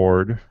on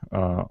board,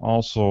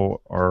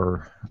 also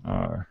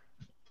our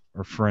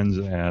friends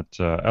at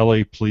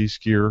LA Police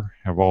Gear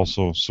have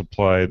also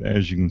supplied,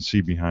 as you can see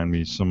behind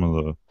me, some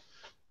of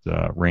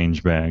the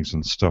range bags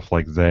and stuff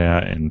like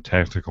that, and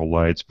tactical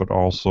lights, but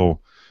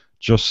also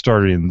just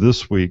starting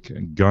this week,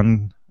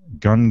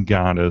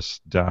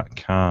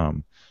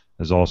 GunGoddess.com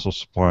is also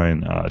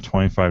supplying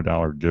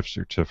 $25 gift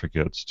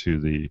certificates to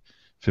the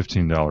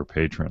 $15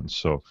 patrons.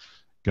 So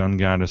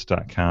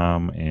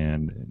GunGoddess.com,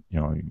 and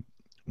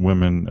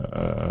women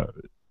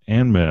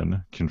and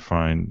men can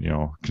find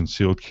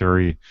concealed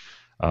carry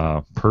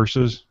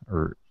purses,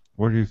 or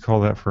what do you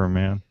call that for a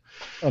man?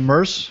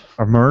 Immerse?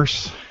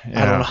 Immerse,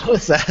 I don't yeah. know.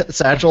 Is that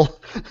satchel?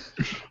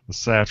 The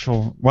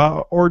satchel,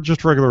 well, or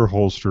just regular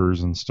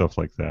holsters and stuff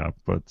like that.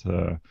 But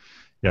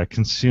yeah,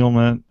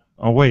 concealment.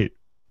 Oh wait,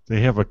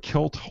 they have a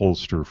kilt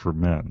holster for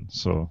men,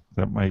 so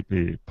that might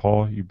be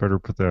Paul. You better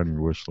put that on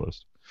your wish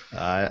list.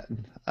 I,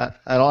 I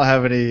don't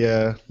have any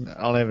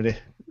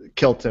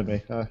kilt in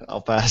me.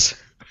 I'll pass.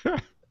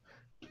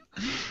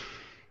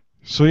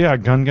 So yeah,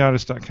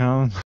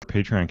 GunGoddess.com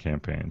Patreon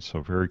campaign.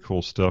 So very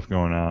cool stuff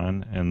going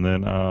on. And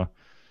then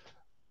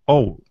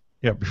oh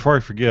yeah, before I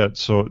forget,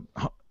 so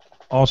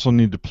also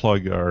need to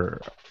plug our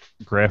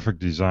graphic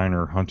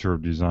designer, hunter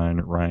of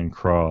design, Ryan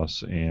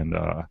Cross, and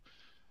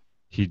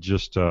he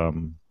just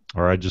or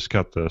I just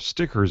got the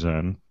stickers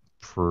in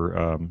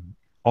for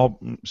all.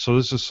 So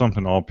this is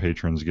something all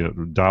patrons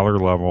get, dollar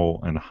level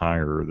and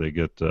higher. They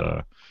get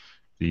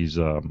these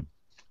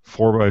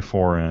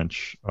 4x4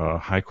 inch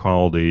high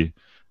quality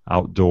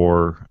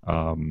outdoor,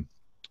 or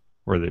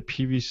are they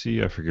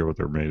PVC? I forget what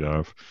they're made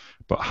of,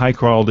 but high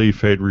quality,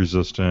 fade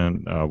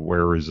resistant,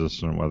 wear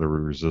resistant, weather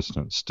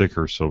resistant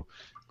stickers. So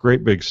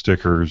great big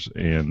stickers,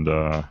 and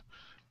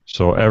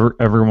so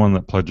everyone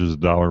that pledges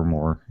 $1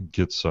 more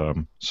gets.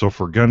 So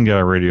for Gun Guy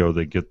Radio,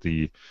 they get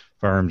the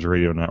Firearms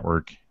Radio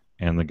Network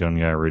and the Gun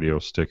Guy Radio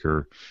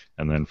sticker,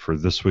 and then for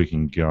This Week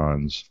in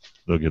Guns,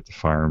 they'll get the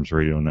Firearms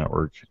Radio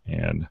Network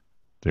and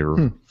their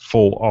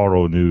full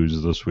auto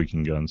news This Week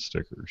in Guns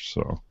stickers.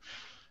 So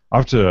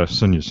I'll have to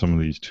send you some of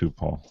these too,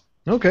 Paul.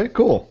 Okay,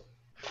 cool.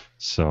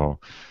 So,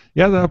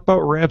 yeah, that about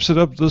wraps it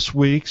up this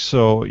week.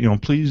 So,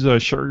 please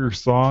share your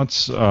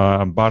thoughts.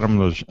 Bottom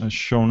of the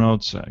show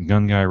notes,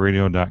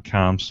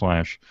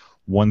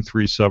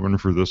 gunguyradio.com/137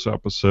 for this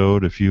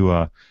episode. If you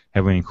have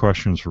any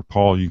questions for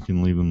Paul, you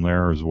can leave them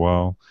there as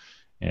well.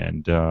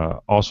 And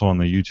also on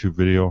the YouTube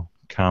video,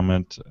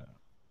 comment.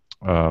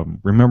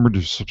 Remember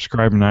to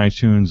subscribe in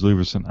iTunes, leave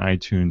us an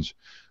iTunes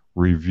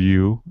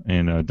review,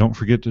 and don't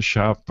forget to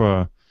shop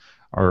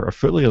our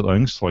affiliate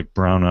links like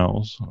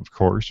Brownells. Of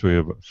course, we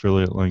have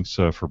affiliate links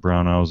for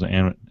Brownells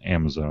and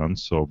Amazon.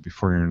 So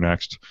before your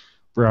next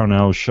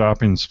Brownells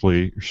shopping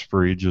spree,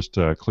 just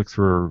click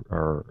through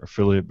our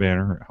affiliate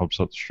banner. It helps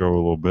out the show a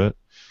little bit.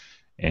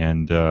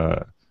 And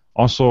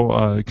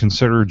also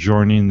consider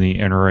joining the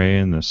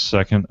NRA and the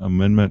Second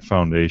Amendment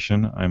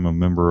Foundation. I'm a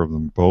member of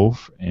them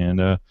both,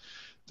 and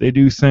they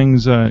do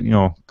things,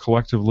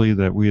 collectively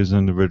that we as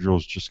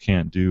individuals just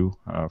can't do,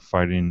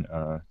 fighting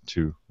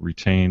to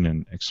retain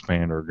and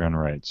expand our gun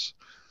rights.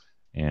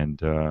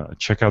 And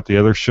check out the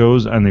other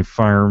shows on the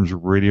Firearms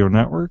Radio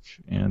Network.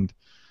 And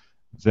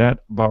that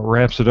about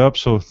wraps it up.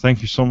 So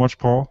thank you so much,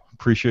 Paul.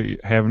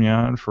 appreciate having you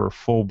on for a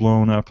full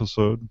blown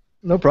episode.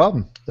 No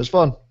problem. It's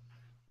fun.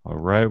 All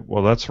right.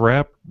 Well, that's a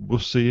wrap. We'll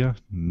see you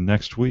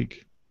next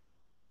week.